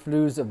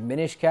playthroughs of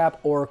Minish Cap,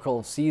 Oracle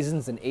of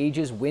Seasons and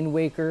Ages, Wind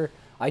Waker.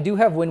 I do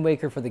have Wind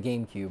Waker for the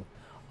GameCube.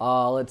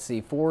 Let's see.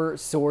 4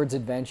 Swords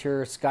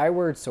Adventure,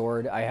 Skyward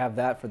Sword. I have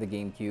that for the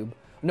GameCube.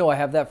 No, I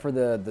have that for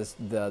the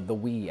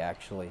Wii,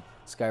 actually.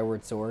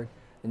 Skyward Sword.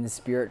 And the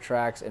Spirit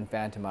Tracks and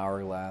Phantom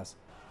Hourglass.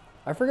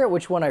 I forget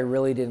which one I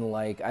really didn't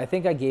like. I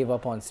think I gave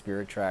up on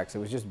Spirit Tracks. It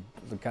was just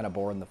kind of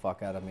boring the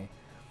fuck out of me.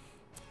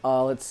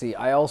 Let's see.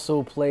 I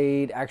also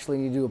actually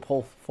need to do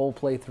a full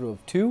playthrough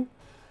of 2,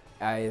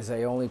 as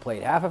I only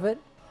played half of it,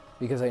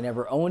 because I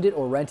never owned it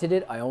or rented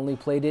it. I only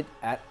played it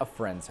at a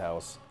friend's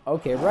house.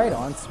 Okay, right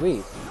on.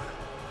 Sweet.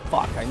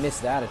 Fuck, I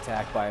missed that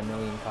attack by a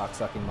million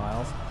cocksucking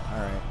miles.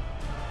 Alright.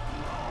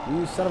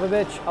 You son of a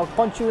bitch. I'll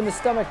punch you in the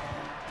stomach.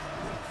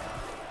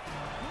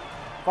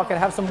 Fucking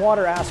have some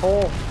water,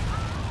 asshole.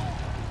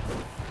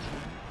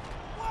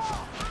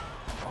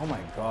 Oh my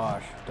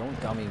gosh,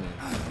 don't dummy me.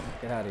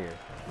 Get out of here.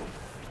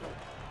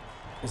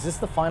 Is this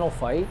the final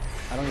fight?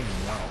 I don't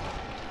even know.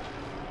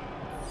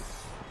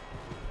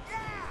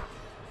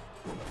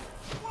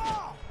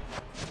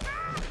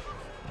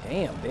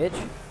 Damn, bitch.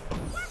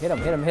 Hit him,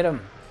 hit him, hit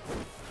him.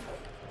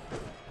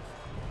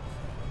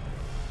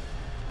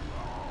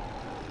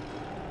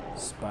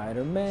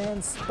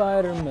 Spider-Man,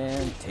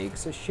 Spider-Man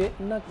takes a shit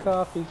in a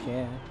coffee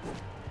can.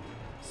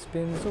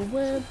 Spins a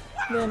web,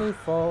 then he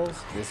falls.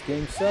 This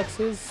game sucks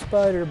his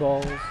spider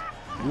balls.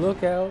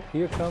 Look out,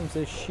 here comes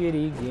a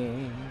shitty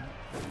game.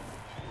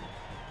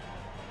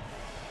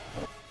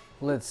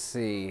 Let's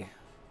see.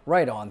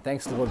 Right on.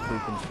 Thanks to Lord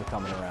Poopins for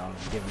coming around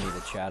and giving me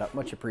the chat up.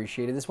 Much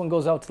appreciated. This one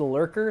goes out to the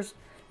lurkers,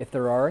 if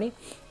there are any.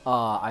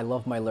 I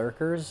love my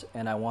lurkers,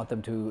 and I want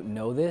them to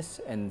know this,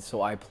 and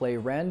so I play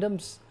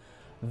randoms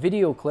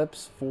video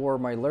clips for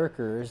my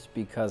lurkers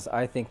because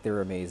I think they're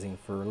amazing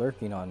for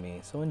lurking on me.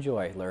 So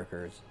enjoy,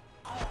 lurkers.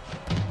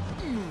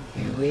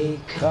 Here they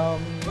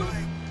come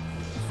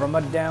from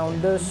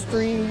down the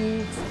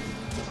street.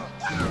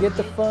 Get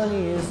the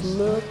funniest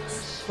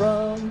looks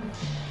from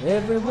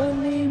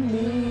everyone they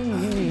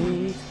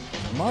meet.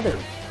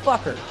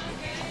 Motherfucker.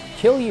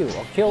 Kill you.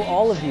 I'll kill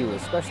all of you,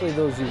 especially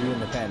those of you in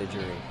the panda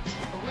jury.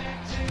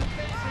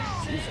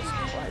 Jesus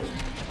Christ.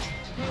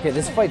 Okay,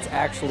 this fight's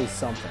actually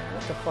something.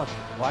 What the fuck?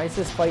 Why is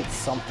this fight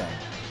something?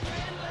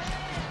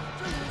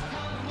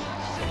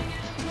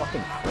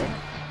 Fucking prick.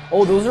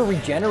 Oh, those are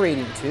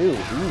regenerating too.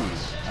 Ooh,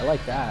 I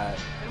like that.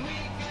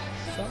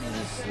 Something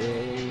to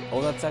say.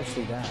 Oh, that's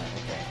actually that.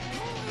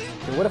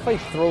 Okay, what if I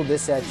throw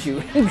this at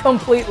you and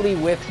completely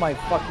whiff my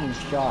fucking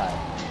shot?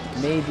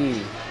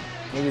 Maybe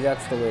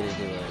that's the way to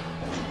do it.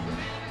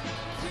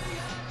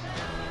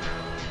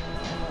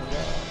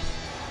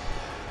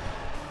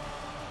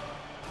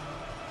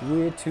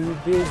 We're too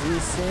busy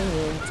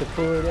singing to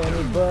put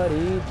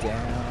anybody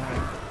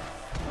down.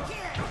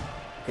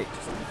 Okay,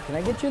 can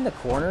I get you in the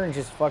corner and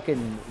just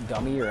fucking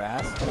dummy your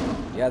ass?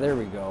 Yeah, there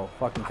we go.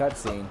 Fucking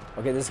cutscene.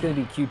 Okay, this is gonna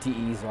be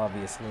QTEs,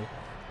 obviously.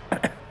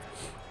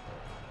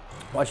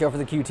 Watch out for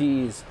the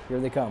QTEs. Here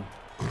they come.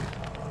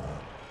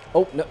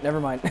 Oh, no, never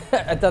mind.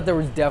 I thought there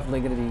was definitely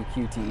gonna be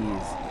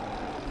QTEs.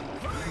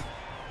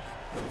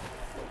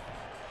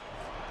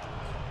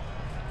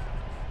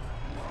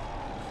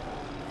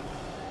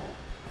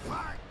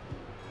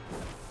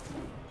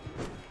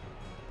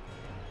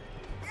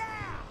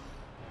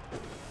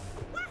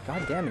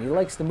 God damn it, he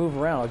likes to move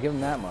around. I'll give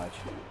him that much.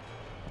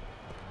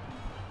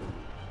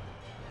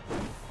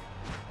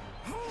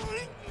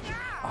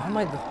 Oh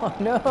my god,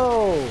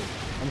 no!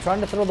 I'm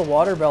trying to throw the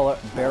water barrel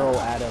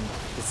at him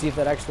to see if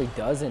that actually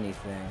does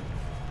anything.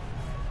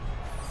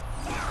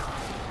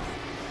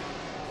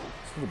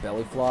 See the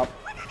belly flop.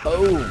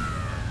 Boom!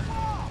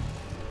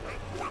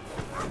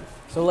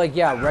 So like,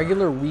 yeah,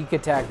 regular weak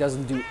attack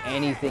doesn't do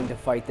anything to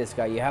fight this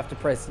guy. You have to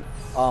press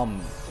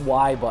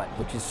Y button,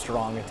 which is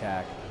strong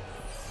attack.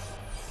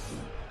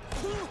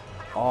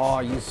 Oh,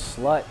 you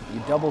slut.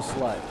 You double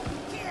slut.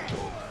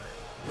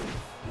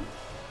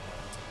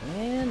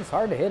 Man, it's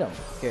hard to hit him.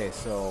 Okay,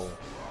 so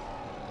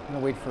I'm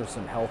gonna wait for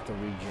some health to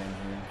regen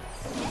here.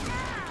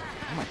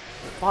 Oh my,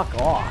 fuck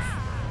off.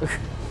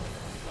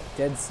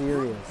 Dead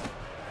serious.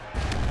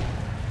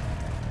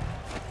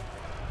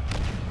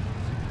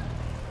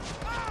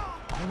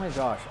 Oh my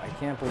gosh, I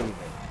can't believe it.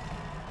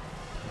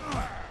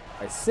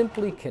 I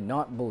simply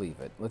cannot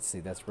believe it. Let's see,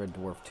 that's Red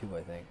Dwarf 2,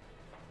 I think.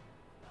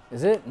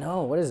 Is it?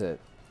 No, what is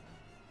it?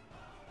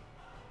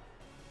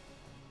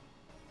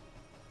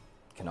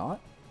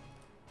 Cannot?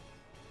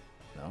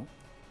 No.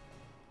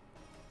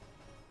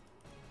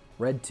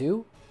 Red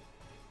 2?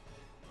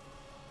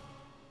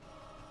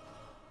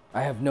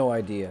 I have no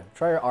idea.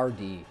 Try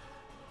RD.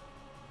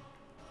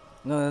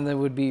 No, then that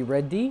would be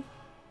Red D?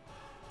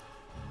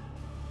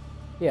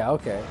 Yeah,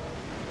 okay.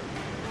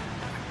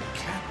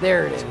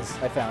 There it is.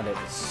 I found it.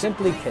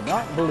 Simply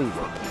cannot believe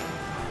it.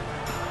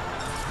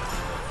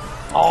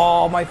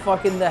 Oh, my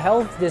fucking, the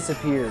health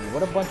disappeared.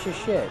 What a bunch of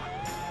shit.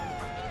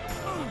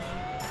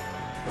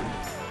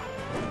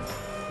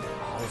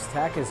 Oh, this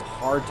attack is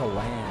hard to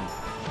land.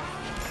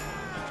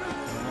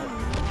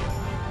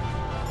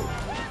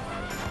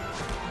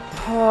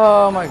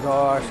 Oh my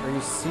gosh, are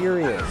you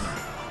serious?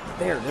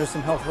 There's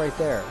some health right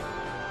there.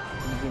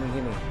 Gimme,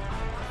 gimme, gimme.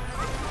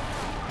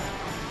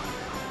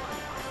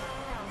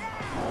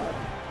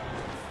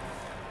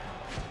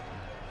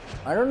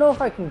 I don't know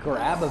if I can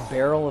grab a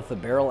barrel if the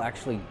barrel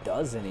actually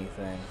does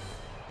anything.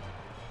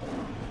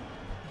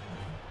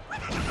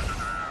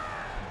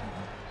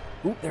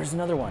 Ooh, there's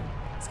another one.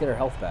 Let's get our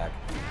health back.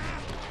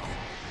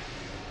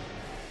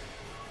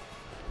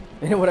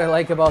 You know what I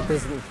like about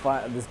this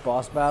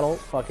boss battle?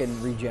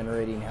 Fucking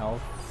regenerating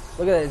health.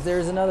 Look at it,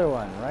 there's another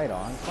one. Right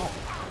on. Fuck.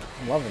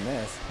 I'm loving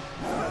this.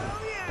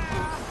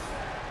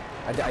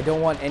 I don't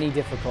want any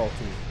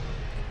difficulty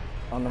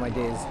on my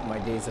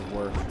days of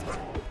work.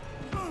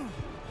 I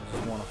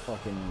just want to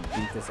fucking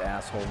beat this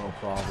asshole, no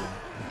problem.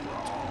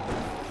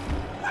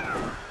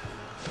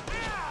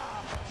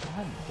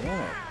 God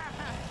damn it.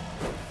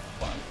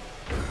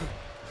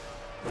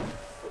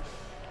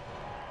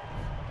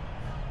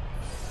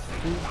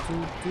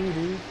 Oh,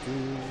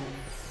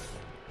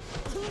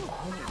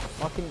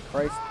 fucking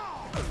Christ.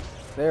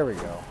 There we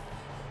go.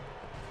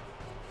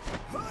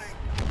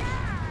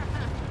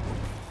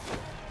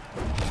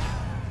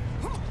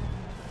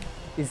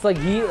 It's like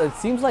it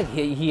seems like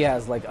he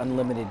has like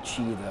unlimited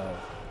chi though.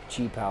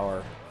 Chi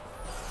power.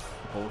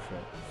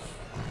 Bullshit.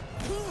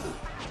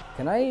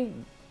 Can I,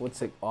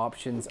 what's it,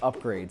 options,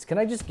 upgrades. Can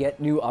I just get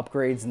new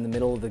upgrades in the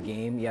middle of the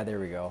game? Yeah, there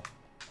we go.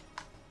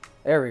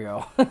 There we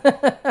go.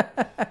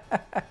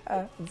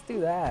 Let's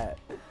do that.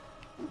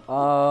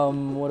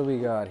 What do we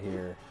got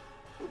here?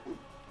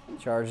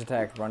 Charge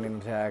attack, running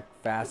attack,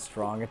 fast,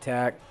 strong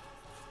attack.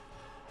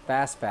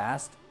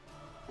 Fast.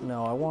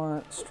 No, I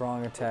want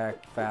strong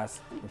attack,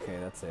 fast. Okay,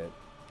 that's it.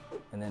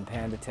 And then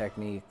Panda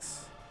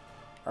techniques.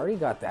 I already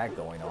got that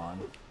going on.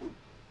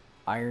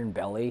 Iron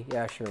belly.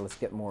 Yeah, sure, let's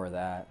get more of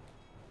that.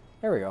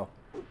 There we go.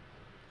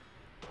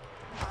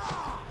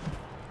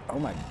 Oh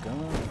my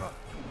god.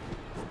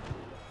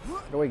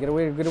 Get away, get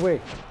away, get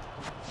away.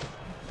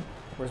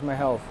 Where's my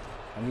health?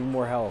 I need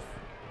more health.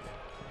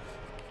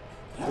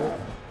 Shit.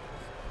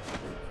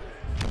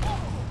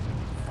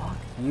 Fuck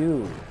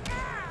you.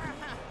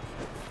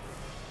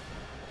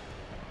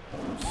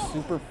 I'm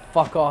super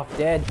fuck off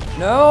dead.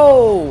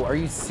 No! Are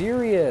you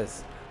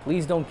serious?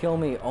 Please don't kill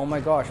me. Oh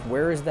my gosh,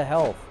 where is the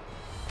health?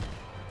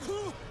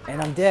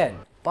 And I'm dead.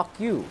 Fuck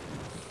you.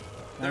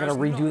 I gotta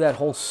redo that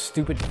whole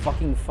stupid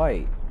fucking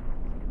fight.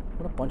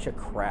 What a bunch of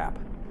crap.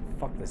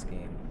 Fuck this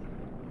game.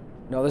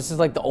 No, this is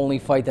like the only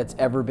fight that's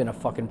ever been a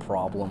fucking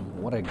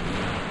problem. What a game.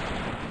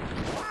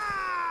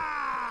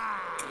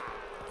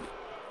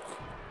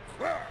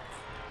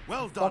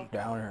 Well done. Fuck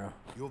down here.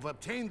 You've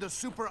obtained the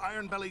Super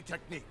Iron Belly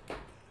technique.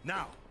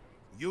 Now,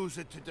 use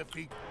it to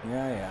defeat...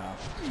 Yeah.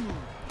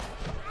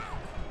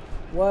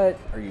 What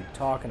are you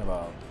talking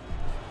about?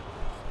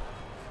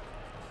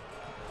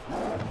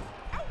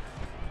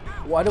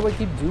 Why do I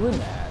keep doing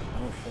that?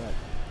 Oh shit.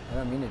 I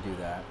don't mean to do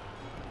that.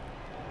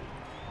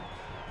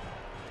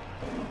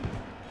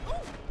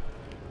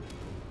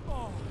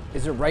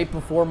 Is it right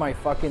before my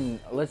fucking...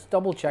 Let's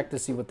double check to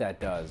see what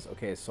that does.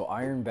 Okay, so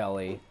Iron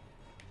Belly.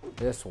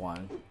 This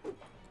one.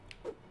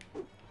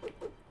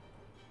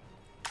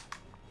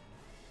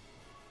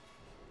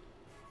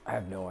 I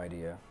have no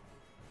idea.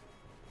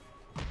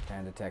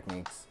 Panda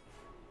techniques.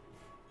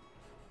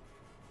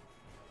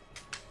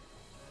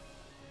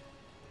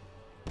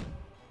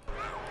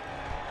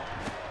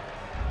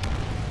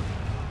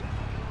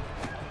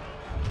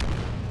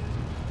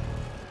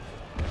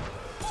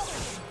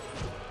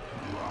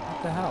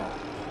 What the hell?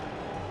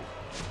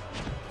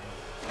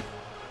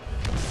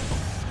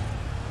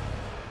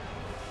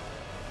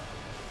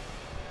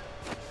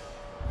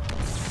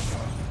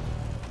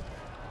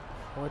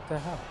 What the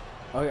hell?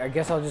 Oh, I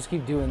guess I'll just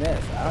keep doing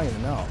this. I don't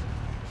even know.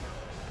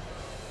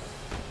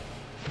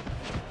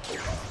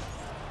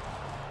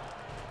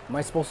 Am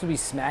I supposed to be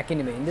smacking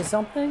him into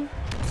something?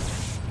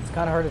 It's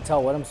kind of hard to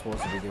tell what I'm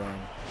supposed to be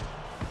doing.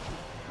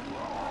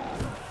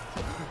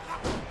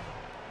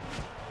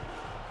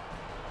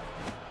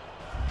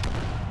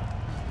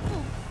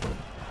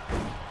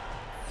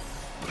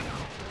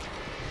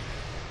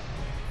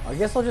 I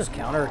guess I'll just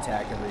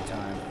counterattack every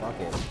time. Fuck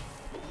it.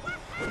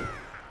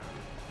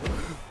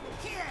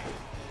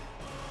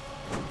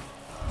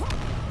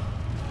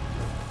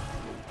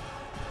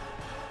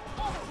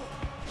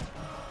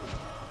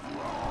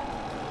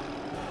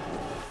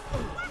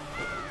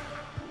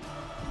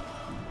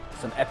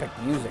 Some epic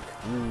music.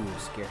 Ooh,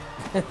 scary.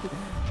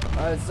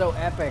 Oh, it's so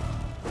epic.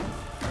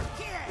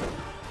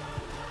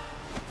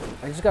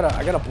 I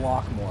gotta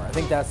block more. I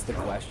think that's the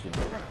question.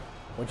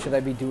 What should I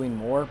be doing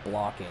more?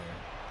 Blocking.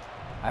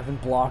 I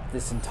haven't blocked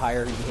this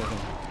entire game.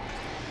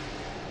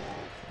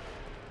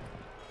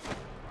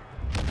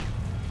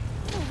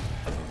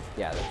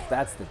 Yeah,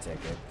 that's the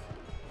ticket.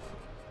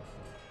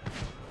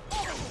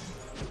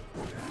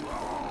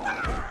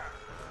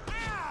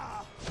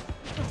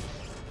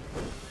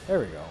 There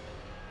we go.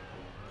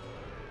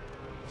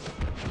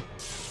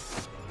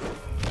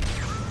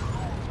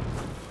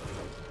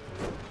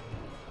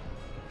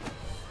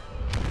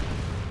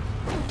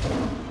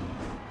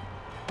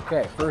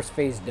 Okay, first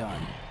phase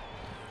done.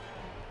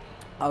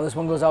 This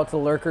one goes out to the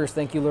lurkers.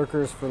 Thank you,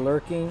 lurkers, for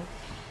lurking.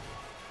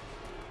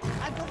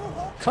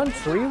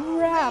 Country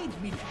rap.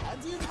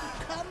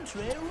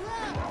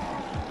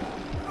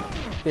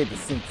 Baby,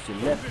 since you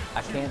left,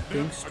 I can't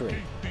think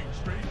straight.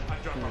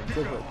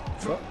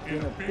 Truck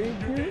in a big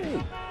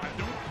rig.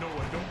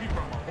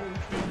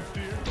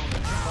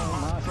 All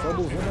my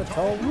troubles in a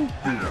tall root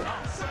beer.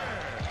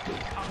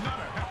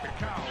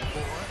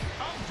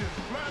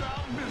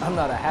 I'm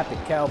not a happy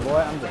cowboy,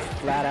 I'm just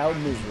flat out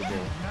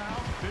miserable.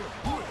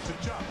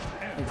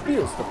 It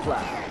feels to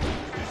fly.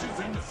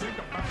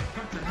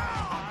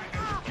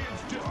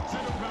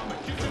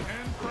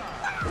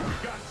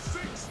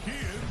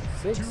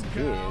 6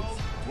 kids.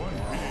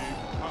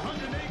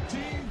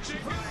 118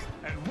 chickens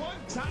and 1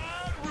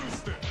 tied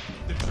rooster.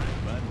 The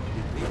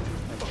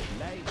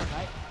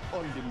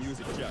on the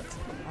music jacks.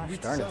 Gosh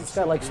darn it, this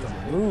guy likes to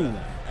move.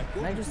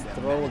 Can I just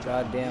throw a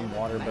goddamn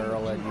water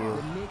barrel at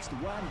you?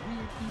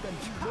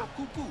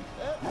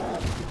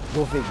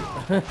 Go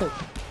figure.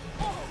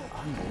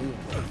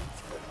 Unbelievable.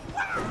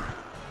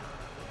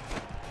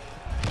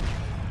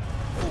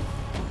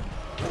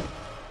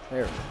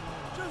 There we go.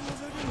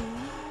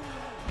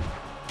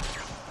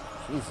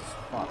 Jesus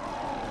fuck.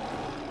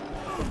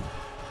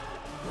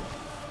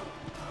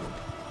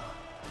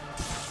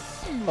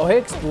 Oh, hey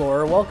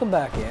Explorer, welcome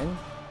back in.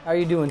 How are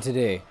you doing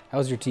today?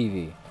 How's your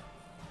TV?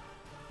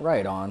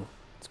 Right on.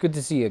 It's good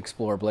to see you,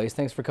 Explorer Blaze.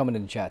 Thanks for coming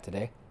in chat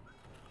today.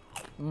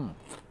 There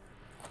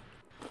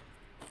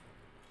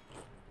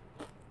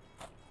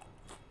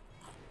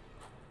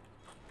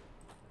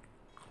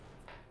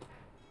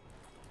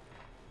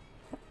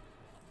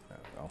we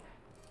go.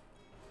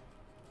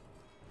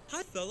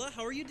 Hi fella,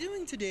 how are you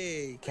doing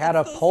today?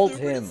 Catapult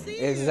him.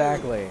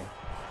 Exactly.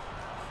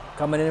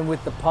 Coming in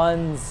with the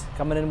puns.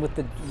 Coming in with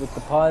the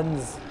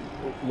puns.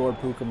 Lord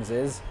Pookums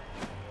is.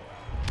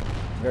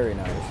 Very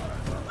nice.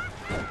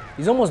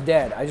 He's almost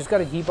dead. I just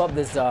gotta keep up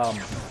this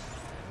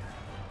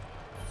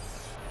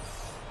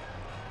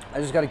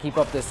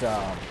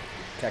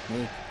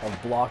technique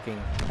of blocking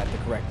at the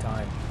correct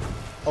time.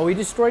 Oh, he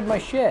destroyed my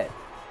shit.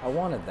 I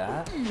wanted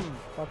that.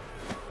 Fuck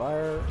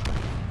fire.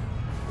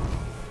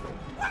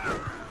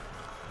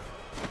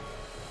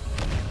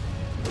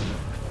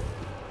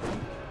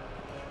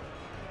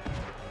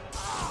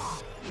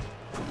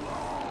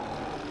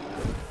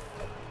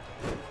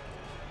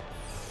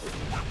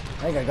 I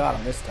think I got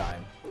him this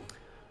time.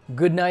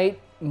 Good night,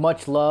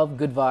 much love,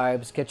 good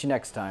vibes. Catch you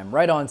next time.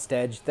 Right on,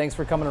 Stedge. Thanks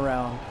for coming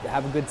around.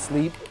 Have a good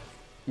sleep.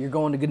 You're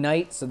going to good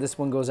night, so this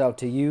one goes out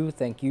to you.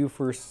 Thank you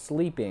for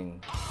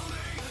sleeping.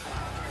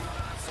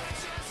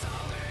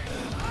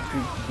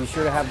 Be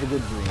sure to have the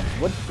good dreams.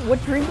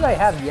 What dream did I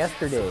have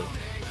yesterday?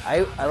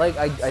 I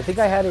think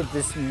I had it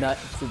this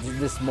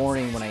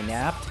morning when I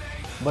napped,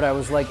 but I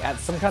was like at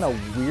some kind of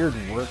weird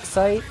work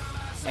site.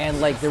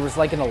 And like there was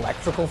like an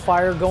electrical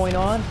fire going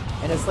on,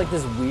 and it's like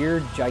this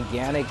weird,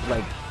 gigantic,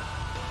 like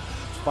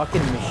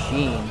fucking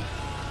machine,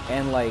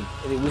 and like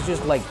it was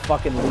just like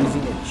fucking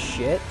losing its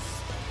shit.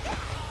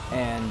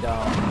 And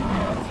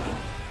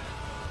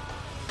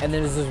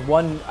there's this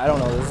one, I don't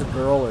know, this is a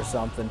girl or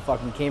something,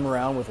 fucking came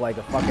around with like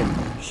a fucking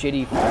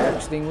shitty fire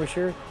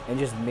extinguisher and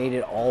just made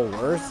it all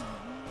worse.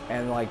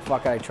 And like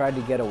fuck, I tried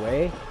to get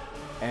away.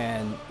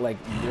 And like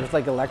there's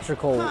like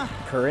electrical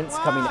currents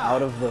coming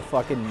out of the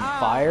fucking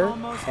fire,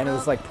 and it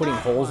was like putting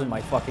holes in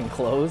my fucking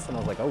clothes, and I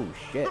was like, oh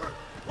shit,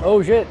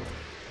 oh shit,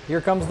 here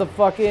comes the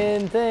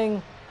fucking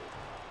thing.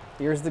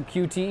 Here's the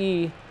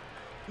QTE.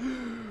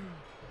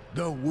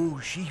 The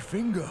whooshy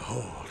finger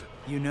hold.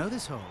 You know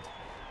this hold.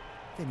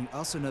 Then you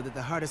also know that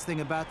the hardest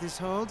thing about this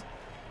hold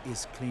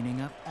is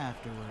cleaning up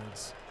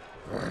afterwards.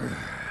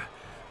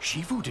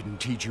 Shifu didn't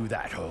teach you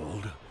that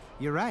hold.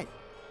 You're right.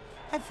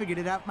 I figured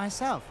it out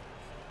myself.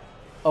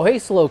 Oh, hey,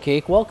 Slow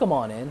Cake. Welcome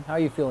on in. How are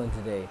you feeling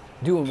today?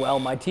 Doing well.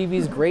 My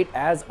TV's great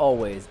as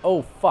always.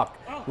 Oh, fuck.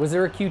 Was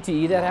there a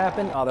QTE that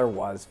happened? Oh, there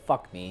was.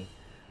 Fuck me.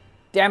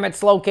 Damn it,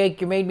 Slow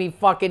Cake. You made me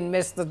fucking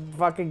miss the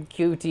fucking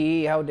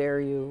QTE. How dare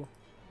you?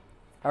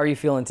 How are you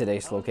feeling today,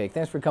 Slow Cake?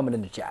 Thanks for coming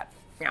into chat.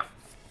 Yeah.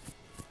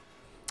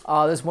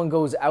 This one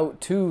goes out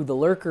to the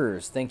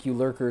lurkers. Thank you,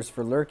 lurkers,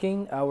 for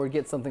lurking. We'll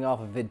get something off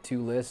of vid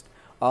 2 list.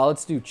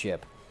 Let's do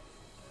Chip.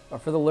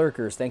 For the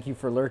lurkers, thank you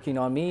for lurking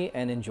on me,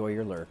 and enjoy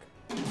your lurk.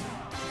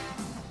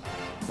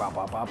 Bop,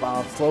 bop, bop,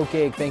 bop. Slow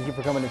Cake, thank you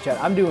for coming to chat.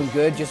 I'm doing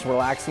good, just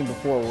relaxing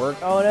before work.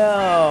 Oh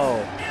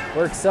no!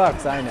 Work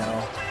sucks, I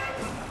know.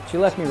 She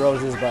left me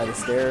roses by the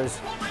stairs.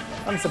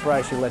 I'm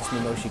surprised she lets me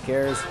know she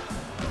cares.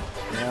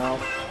 You know?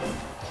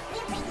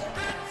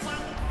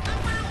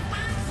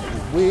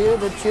 We're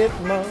the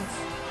chipmunks.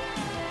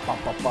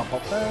 Bop, bop, bop,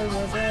 bop.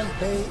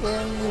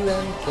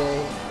 P-N-U-N-K.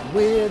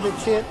 We're the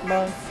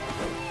chipmunks.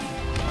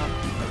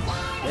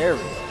 There we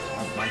go.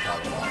 That's what I'm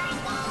talking about.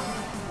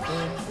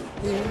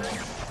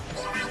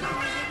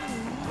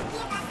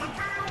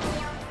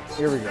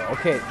 Here we go.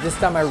 Okay, this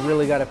time I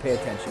really gotta pay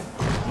attention.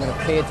 I'm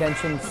gonna pay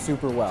attention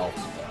super well.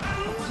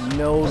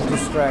 No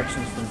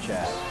distractions from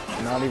chat.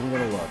 I'm not even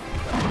gonna look.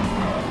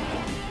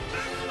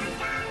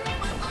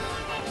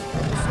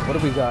 So what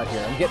do we got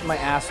here? I'm getting my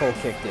asshole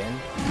kicked in.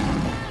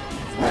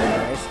 Very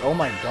nice. Oh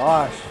my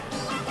gosh.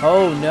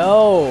 Oh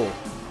no!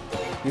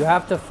 You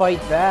have to fight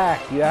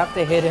back. You have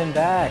to hit him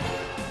back.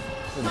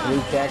 The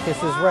blue cactus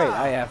is right.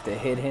 I have to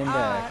hit him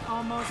back. I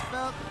almost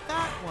felt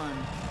that one.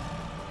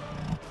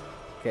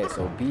 Okay,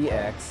 so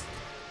BX,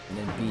 and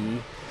then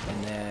B,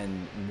 and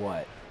then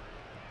what?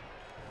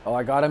 Oh,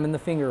 I got him in the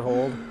finger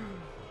hold.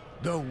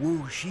 The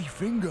whooshy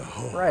finger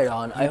hold. Right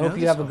on. I hope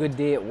you have a good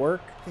day at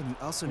work. Then you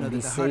also know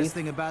that the hardest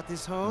thing about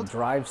this hold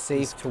drive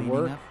safe to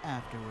work.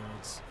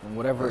 Afterwards. And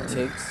whatever it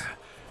takes.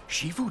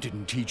 Shifu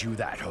didn't teach you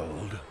that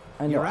hold.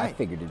 I know. You're right. I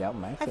figured it out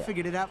myself. I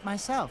figured it out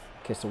myself.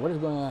 Okay, so what is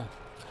going on?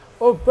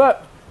 Oh,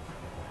 but.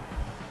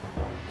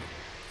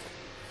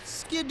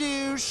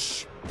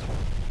 Skidoosh.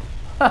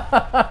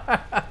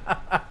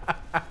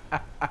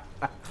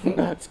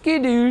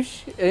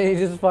 Skidoosh. And he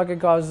just fucking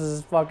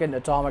causes this fucking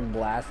atomic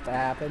blast to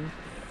happen.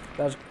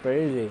 That's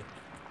crazy.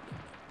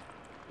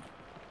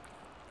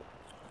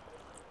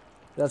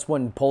 That's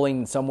when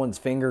pulling someone's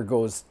finger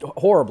goes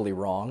horribly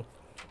wrong.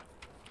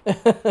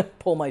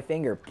 Pull my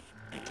finger.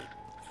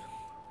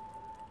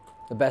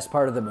 The best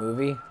part of the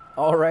movie?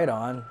 Oh, right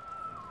on.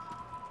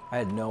 I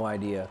had no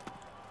idea.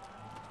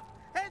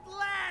 At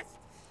last!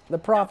 The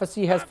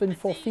prophecy has been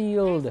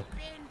fulfilled.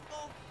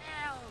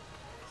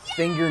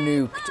 Finger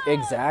nuked.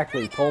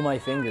 Exactly. Pull my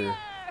finger.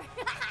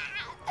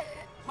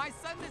 My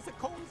son is a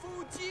kung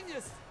fu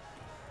genius.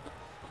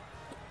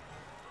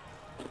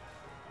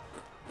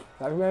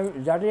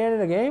 Is that the end of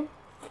the game?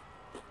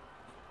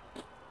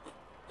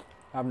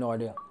 I have no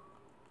idea.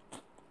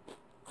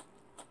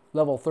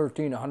 Level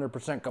 13,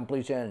 100%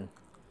 completion.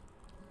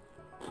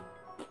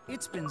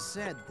 It's been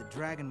said the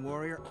Dragon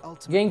Warrior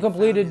ultimately Game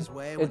completed. found his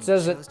way It when he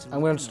says it. chose to I'm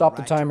look going in to stop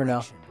the right timer now.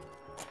 direction,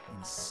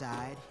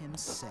 inside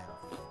himself.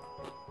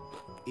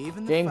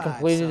 Even the Game five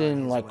completed saw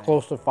in his like way.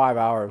 close to 5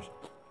 hours.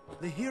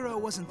 The hero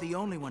wasn't the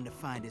only one to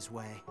find his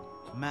way.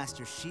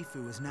 Master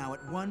Shifu is now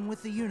at one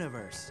with the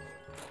universe.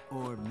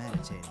 Or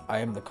meditating. I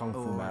am the Kung Fu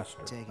or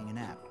Master. taking a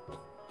nap.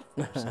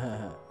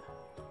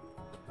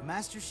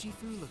 Master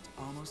Shifu looked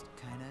almost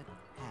kinda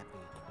happy.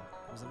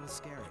 It was a little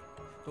scary.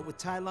 But with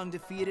Tai Lung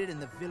defeated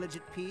and the village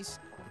at peace,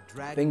 the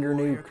Dragon Finger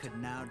Warrior nuked. could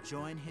now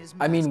join his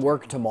I mean, master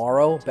work in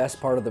tomorrow.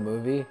 Best part of the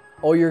movie.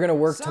 Oh, you're gonna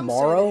work Some say that he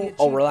tomorrow? achieved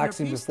Oh, inner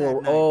relaxing peace before.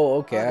 that night. Oh,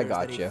 okay, I Others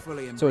that he gotcha.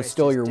 fully So it's embraced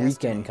still his your destiny.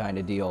 weekend kind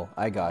of deal.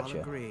 I All gotcha.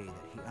 agree that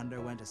he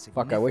underwent a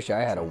Fuck, I wish I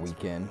had a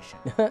significant weekend.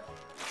 transformation.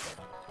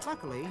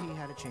 Luckily, he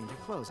had a change of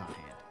clothes on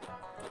hand.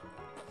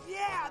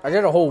 I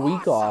get a whole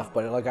week off,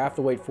 but like I have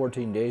to wait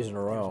 14 days in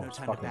a row. No It's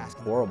time to fucking bask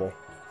in the horrible. glory,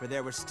 for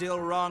there were still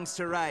wrongs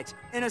to right,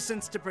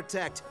 innocence to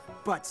protect,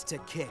 butts to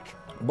kick.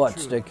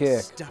 Butts Truly to kick.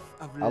 Stuff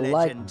of I legend.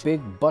 like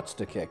big butts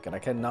to kick, and I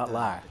cannot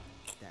lie.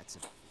 That's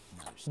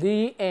another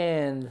story. The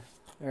end.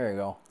 There you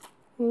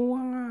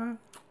go.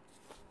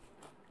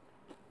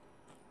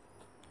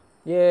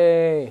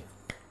 Yay.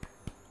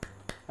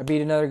 I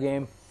beat another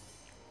game.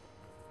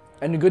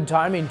 And good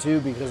timing too,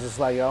 because it's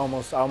like I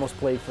almost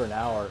played for an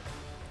hour.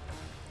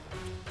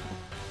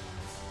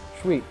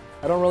 Sweet.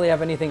 I don't really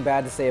have anything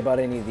bad to say about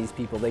any of these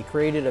people. They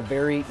created a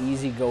very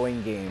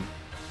easygoing game.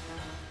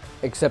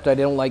 Except I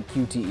don't like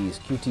QTEs.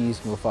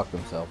 QTEs can go fuck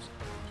themselves.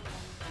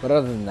 But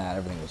other than that,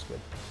 everything was good.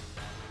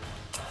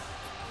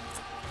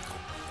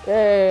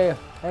 Yay!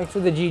 Thanks for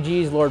the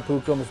GGs, Lord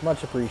Pukum. It's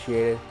much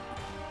appreciated.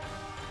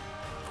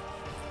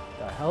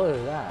 The hell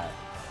is that?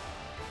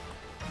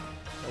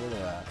 Look at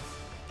that.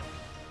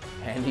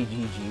 Handy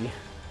GG.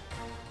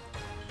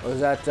 Or is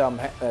that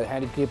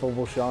Handy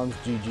Capable Sean's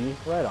GG?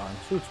 Right on.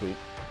 Sweet, sweet.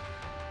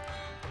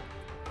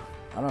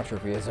 I'm not sure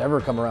if he has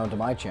ever come around to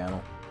my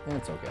channel.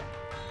 It's okay.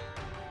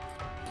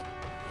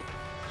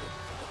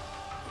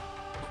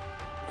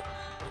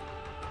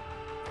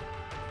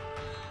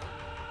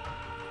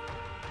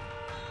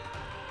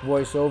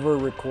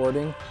 Voiceover,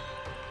 recording,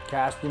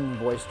 casting,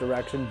 voice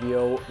direction,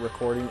 VO,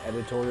 recording,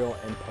 editorial,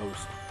 and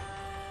post.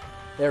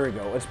 There we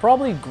go. It's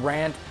probably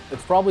Grant.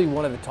 It's probably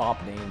one of the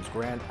top names.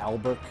 Grant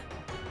Albert.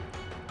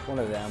 One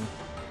of them.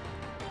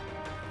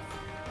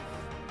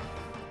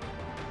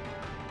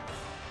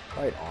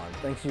 Right on.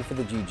 Thank you for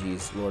the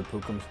GGs, Lord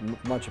Pookums.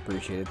 Much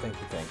appreciated. Thank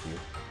you, thank you.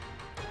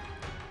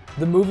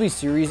 The movie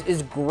series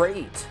is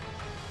great.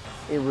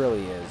 It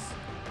really is.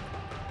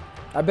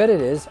 I bet it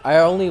is. I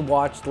only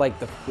watched like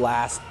the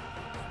last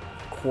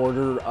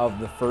quarter of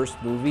the first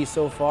movie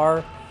so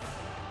far,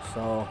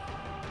 so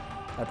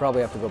I probably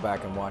have to go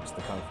back and watch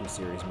the Kung Fu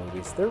series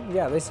movies.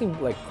 Yeah, they seem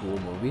like cool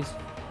movies.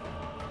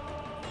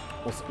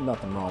 Well,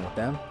 nothing wrong with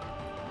them.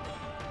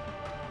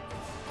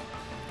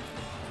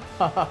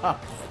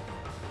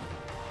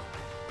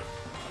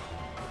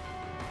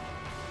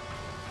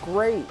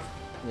 Great.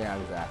 Yeah,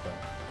 exactly.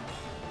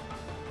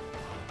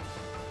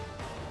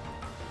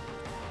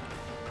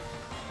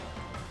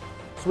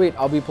 Sweet,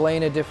 I'll be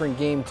playing a different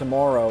game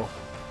tomorrow.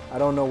 I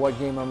don't know what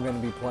game I'm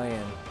going to be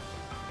playing,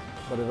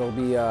 but it'll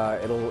be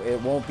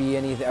it won't be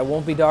anything. It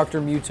won't be Dr.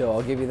 Muto.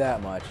 I'll give you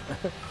that much.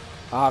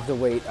 I'll have to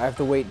wait. I have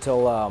to wait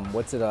till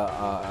what's it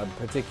a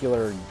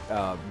particular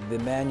the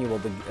manual,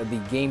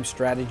 the game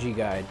strategy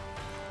guide,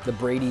 the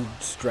Brady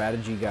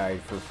strategy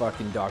guide for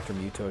fucking Dr.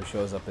 Muto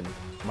shows up in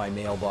my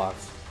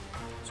mailbox,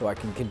 so I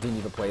can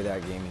continue to play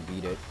that game and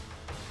beat it.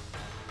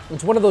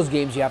 It's one of those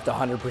games you have to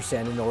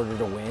 100% in order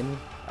to win.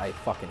 I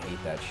fucking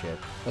hate that shit.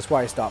 That's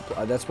why I stopped.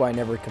 That's why I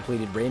never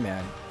completed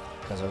Rayman,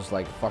 because I was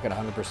like, fucking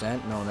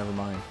 100%. No, never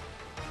mind.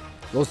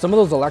 Some of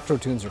those Electro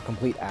tunes are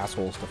complete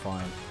assholes to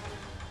find.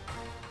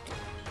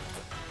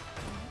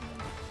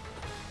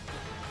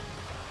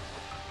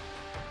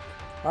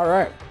 All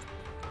right.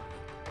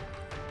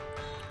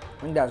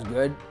 I think that's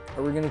good.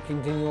 Are we gonna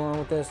continue on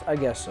with this? I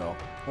guess so.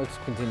 Let's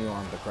continue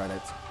on with the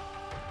credits.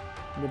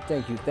 But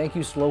thank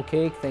you, Slow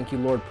Cake. Thank you,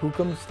 Lord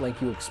Pookums.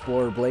 Thank you,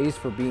 Explorer Blaze,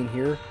 for being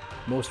here.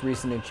 Most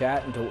recent in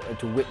chat, and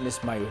to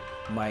witness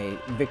my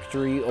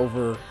victory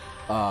over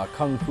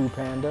Kung Fu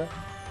Panda.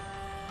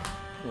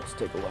 Let's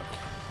take a look.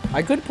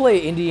 I could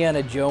play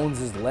Indiana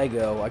Jones as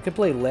Lego. I could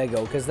play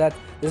Lego because this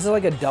is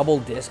like a double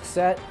disc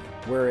set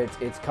where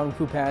it's Kung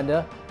Fu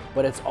Panda,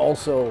 but it's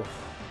also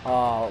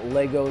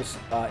Lego's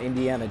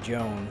Indiana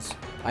Jones.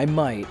 I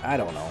might. I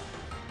don't know.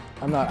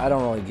 I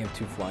don't really give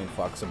two flying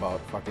fucks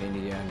about fucking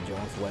Indiana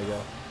Jones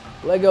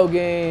Lego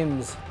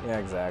games. Yeah,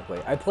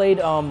 exactly. I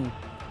played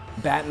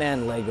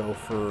Batman Lego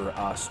for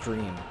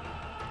stream.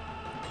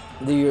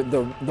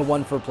 The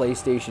one for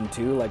PlayStation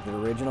 2, like the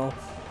original.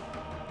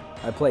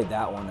 I played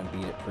that one and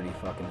beat it pretty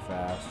fucking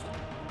fast.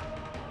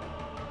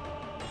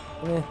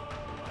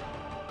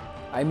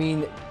 I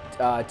mean,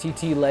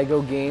 TT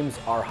Lego games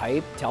are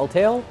hype.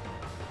 Telltale?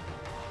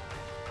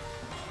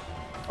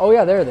 Oh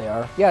yeah, there they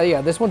are. Yeah,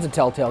 this one's a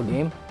Telltale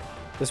game.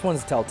 This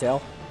one's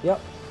Telltale. Yep,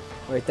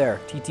 right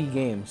there. TT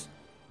Games.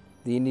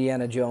 The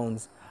Indiana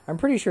Jones. I'm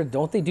pretty sure,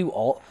 don't they do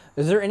all...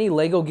 Is there any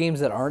Lego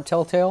games that aren't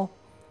Telltale?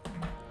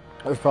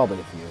 There's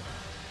probably a few.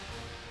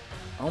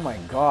 Oh my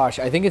gosh,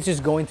 I think it's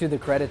just going through the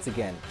credits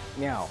again.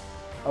 Meow.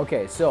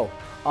 Okay, so,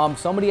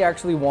 somebody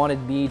actually wanted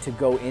me to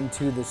go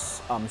into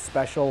this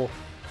special...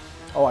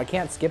 Oh, I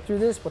can't skip through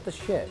this? What the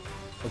shit?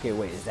 Okay,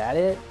 wait, is that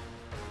it?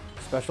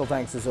 Special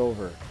thanks is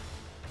over.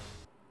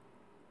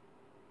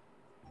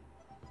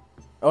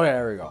 Oh yeah,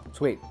 there we go.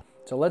 Sweet.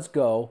 So let's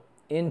go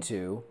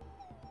into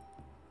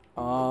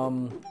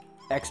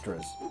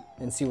extras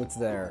and see what's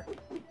there.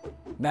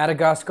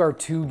 Madagascar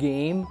 2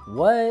 game?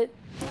 What?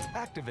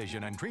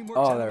 Activision and DreamWorks.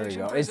 Oh, there we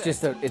go. It's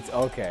just it's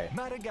okay.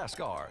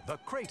 Madagascar, the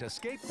Crate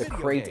Escape The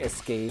Crate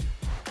Escape.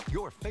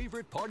 Your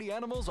favorite party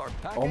animals are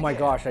back Oh my again.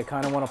 gosh, I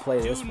kind of want to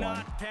play this one. Do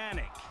not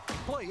panic.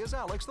 Play as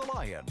Alex the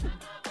lion.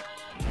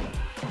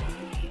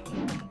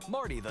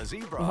 Marty the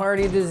zebra.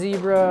 Marty the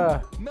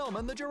zebra.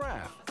 Melman the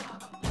giraffe.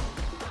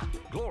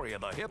 Gloria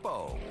the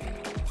hippo.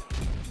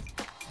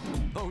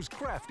 Those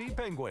crafty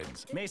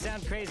penguins. May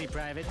sound crazy,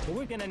 Private, but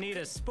we're gonna need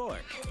a spork.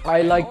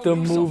 I like to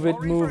move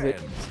it.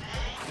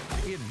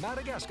 In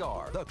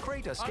Madagascar, the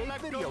Crate Escape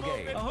video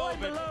game. Ahoy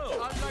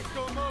below! I like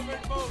to move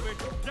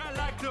it. I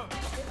like to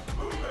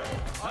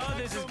Oh,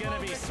 this is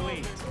gonna be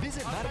sweet.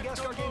 Visit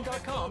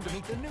MadagascarGame.com to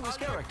meet the newest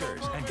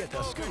characters and get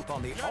the scoop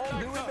on the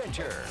all-new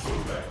adventure.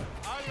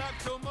 I like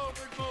to move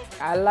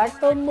it. I like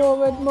to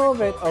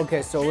move it.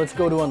 Okay, so let's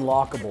go to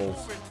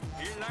unlockables.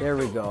 There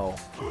we go.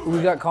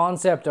 We got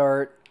concept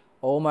art.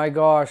 Oh my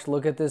gosh,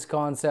 look at this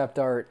concept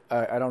art.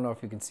 I don't know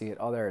if you can see it.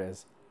 Oh, there it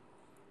is.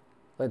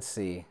 Let's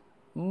see.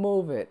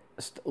 Move it.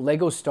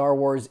 Lego Star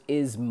Wars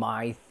is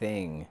my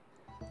thing.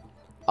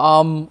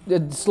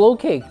 Slow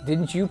Cake,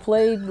 didn't you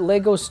play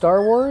Lego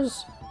Star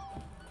Wars?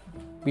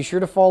 Be sure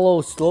to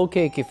follow Slow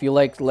Cake if you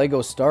like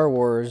Lego Star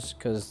Wars,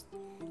 because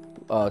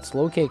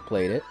Slow Cake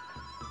played it.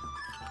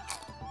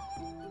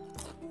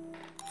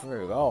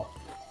 There you go.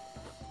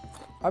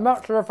 I'm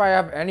not sure if I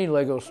have any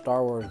Lego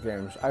Star Wars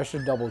games. I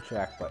should double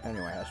check, but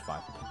anyway, that's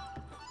fine.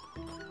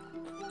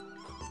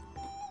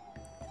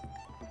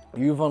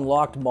 You've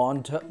unlocked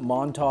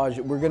montage.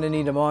 We're gonna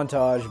need a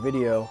montage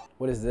video.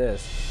 What is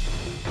this?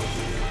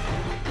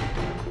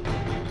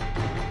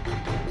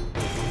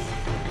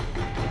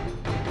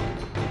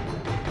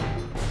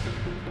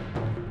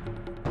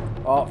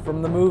 Oh,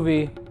 from the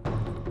movie.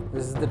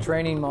 This is the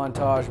training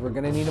montage. We're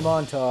gonna need a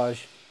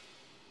montage.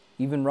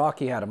 Even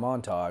Rocky had a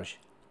montage.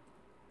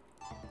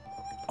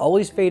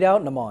 Always fade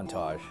out in a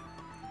montage.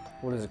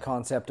 What is it?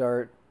 Concept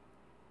art.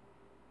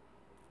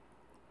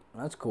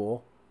 That's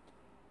cool.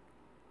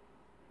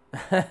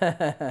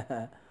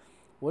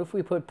 What if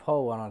we put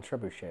Poe on a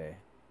trebuchet?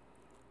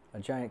 A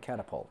giant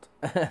catapult.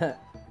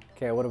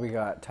 Okay, what do we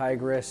got?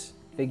 Tigress,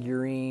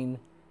 figurine.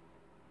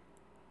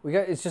 We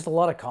got, it's just a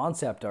lot of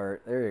concept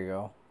art. There you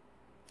go.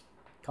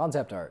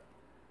 Concept art.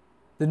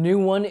 The new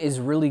one is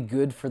really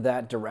good for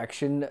that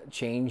direction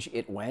change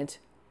it went.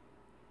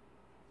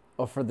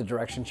 Oh, for the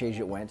direction change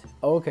it went.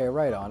 Oh, okay,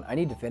 right on. I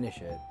need to finish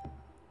it.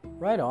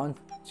 Right on.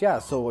 Yeah,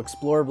 so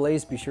Explore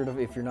Blaze, be sure to,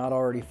 if you're not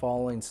already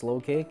following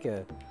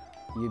Slowcake,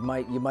 you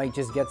might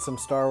just get some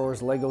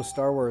Lego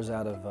Star Wars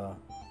out of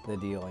the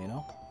deal, you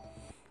know?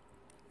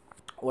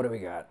 What do we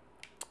got?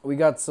 We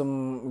got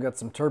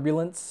some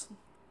turbulence.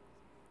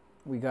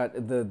 We got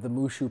the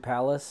Mushu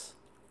Palace.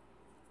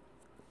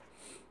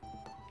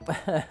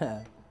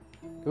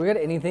 Do we got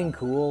anything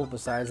cool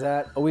besides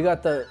that? Oh, we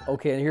got the...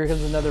 Okay, and here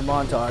comes another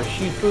montage.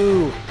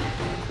 Shifu!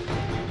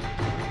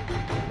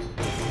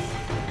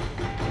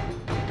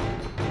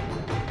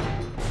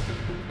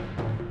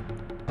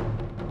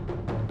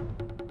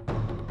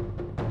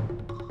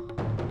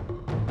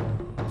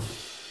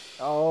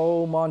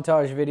 Oh,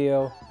 montage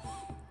video.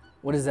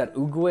 What is that,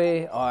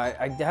 Oogway? Oh,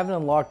 I haven't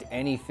unlocked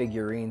any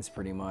figurines,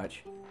 pretty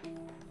much.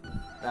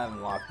 I haven't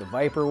unlocked the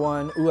Viper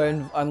one. Ooh, I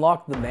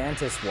unlocked the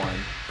Mantis one.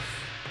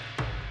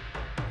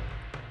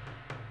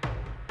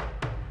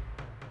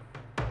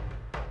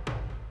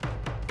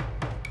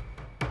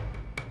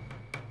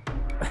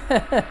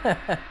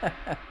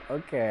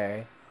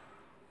 Okay.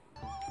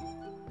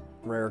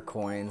 Rare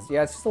coins.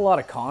 Yeah, it's just a lot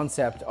of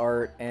concept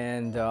art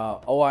and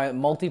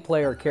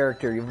multiplayer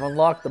character. You've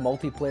unlocked the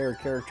multiplayer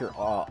character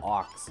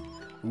Ox.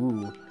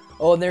 Ooh.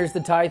 Oh, and there's the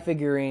TIE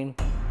figurine.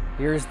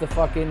 Here's the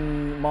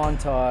fucking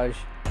montage.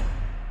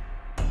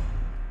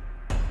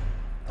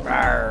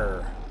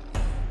 Rawr.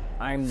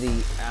 I'm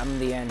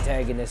the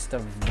antagonist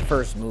of the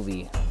first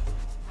movie.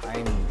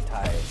 I'm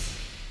TIE.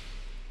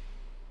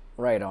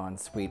 Right on,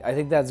 sweet. I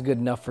think that's good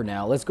enough for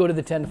now. Let's go to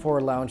the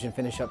 10-4 lounge and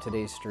finish up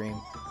today's stream.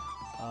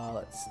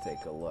 Let's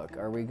take a look.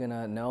 Are we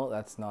gonna... No,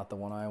 that's not the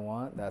one I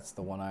want. That's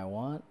the one I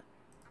want.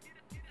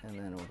 And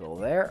then we'll go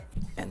there.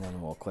 And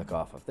then we'll click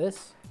off of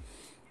this.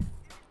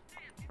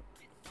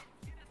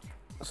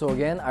 So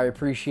again, I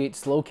appreciate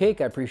Slowcake.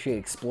 I appreciate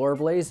Explore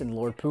Blaze and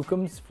Lord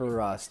Pookums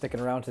for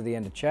sticking around to the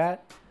end of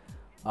chat.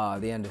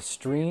 The end of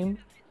stream.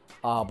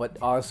 But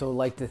I also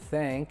like to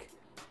thank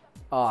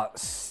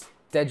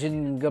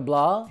Stegen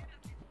Gabla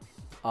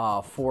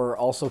for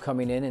also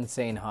coming in and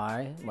saying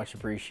hi. Much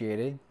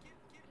appreciated.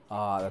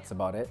 That's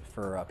about it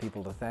for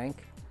people to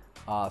thank.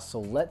 So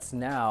let's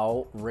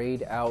now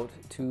raid out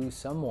to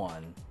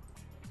someone.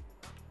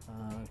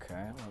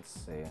 Okay, let's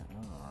see.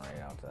 I'll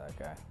raid out to that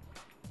guy.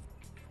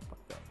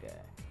 Fuck that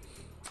guy.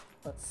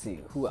 Let's see,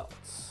 who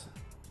else?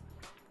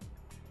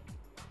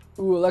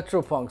 Ooh,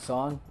 Electropunk's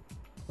on.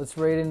 Let's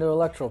raid into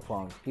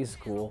Electropunk. He's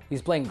cool.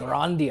 He's playing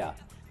Grandia.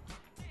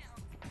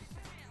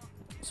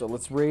 So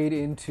let's raid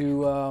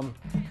into, can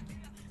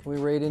we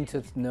raid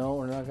into, no,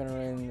 we're not gonna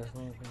raid into this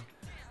one.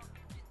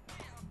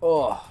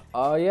 Oh,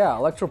 yeah,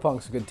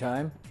 Electropunk's a good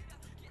time.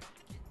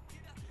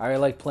 I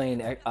like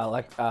playing,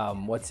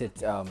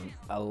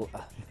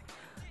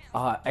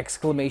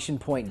 exclamation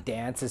point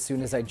dance as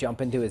soon as I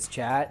jump into his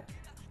chat,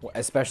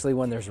 especially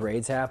when there's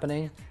raids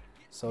happening.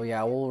 So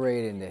yeah, we'll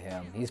raid into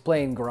him. He's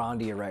playing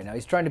Grandia right now.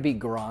 He's trying to beat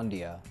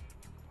Grandia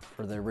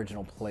for the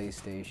original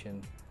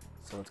PlayStation.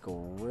 So let's go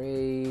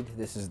raid.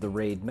 This is the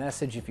raid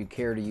message if you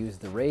care to use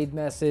the raid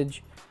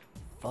message.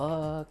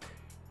 Fuck.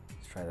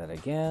 Let's try that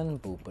again.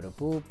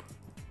 Boop-a-da-boop.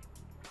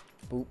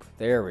 Boop.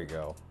 There we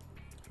go.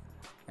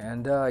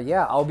 And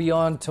yeah, I'll be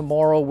on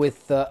tomorrow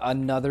with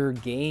another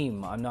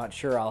game. I'm not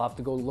sure. I'll have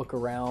to go look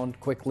around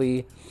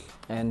quickly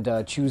and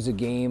choose a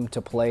game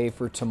to play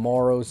for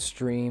tomorrow's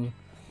stream.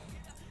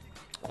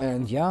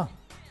 And yeah.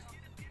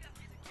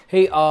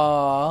 Hey,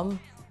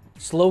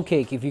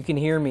 Slowcake, if you can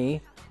hear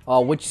me,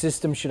 which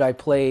system should I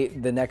play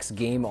the next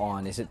game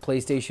on? Is it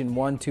PlayStation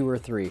 1, 2, or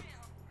 3?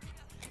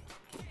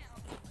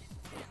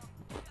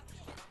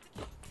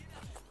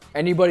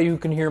 Anybody who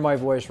can hear my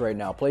voice right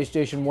now.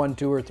 PlayStation 1,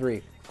 2, or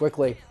 3.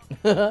 Quickly.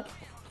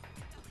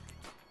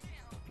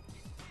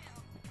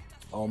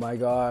 Oh my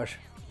gosh.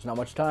 There's not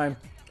much time.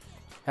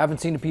 Haven't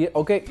seen a PS...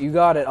 Okay, you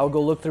got it. I'll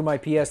go look through my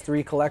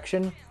PS3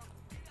 collection.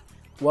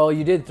 Well,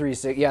 you did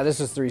 360. Yeah, this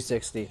is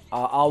 360.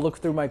 I'll look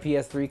through my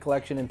PS3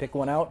 collection and pick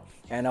one out,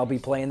 and I'll be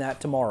playing that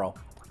tomorrow.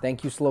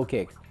 Thank you,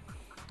 Slowcake.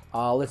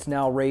 Let's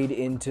now raid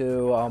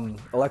into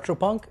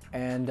Electropunk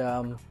and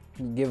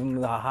give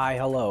him the hi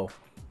hello.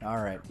 All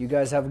right, you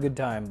guys have a good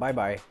time.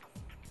 Bye-bye.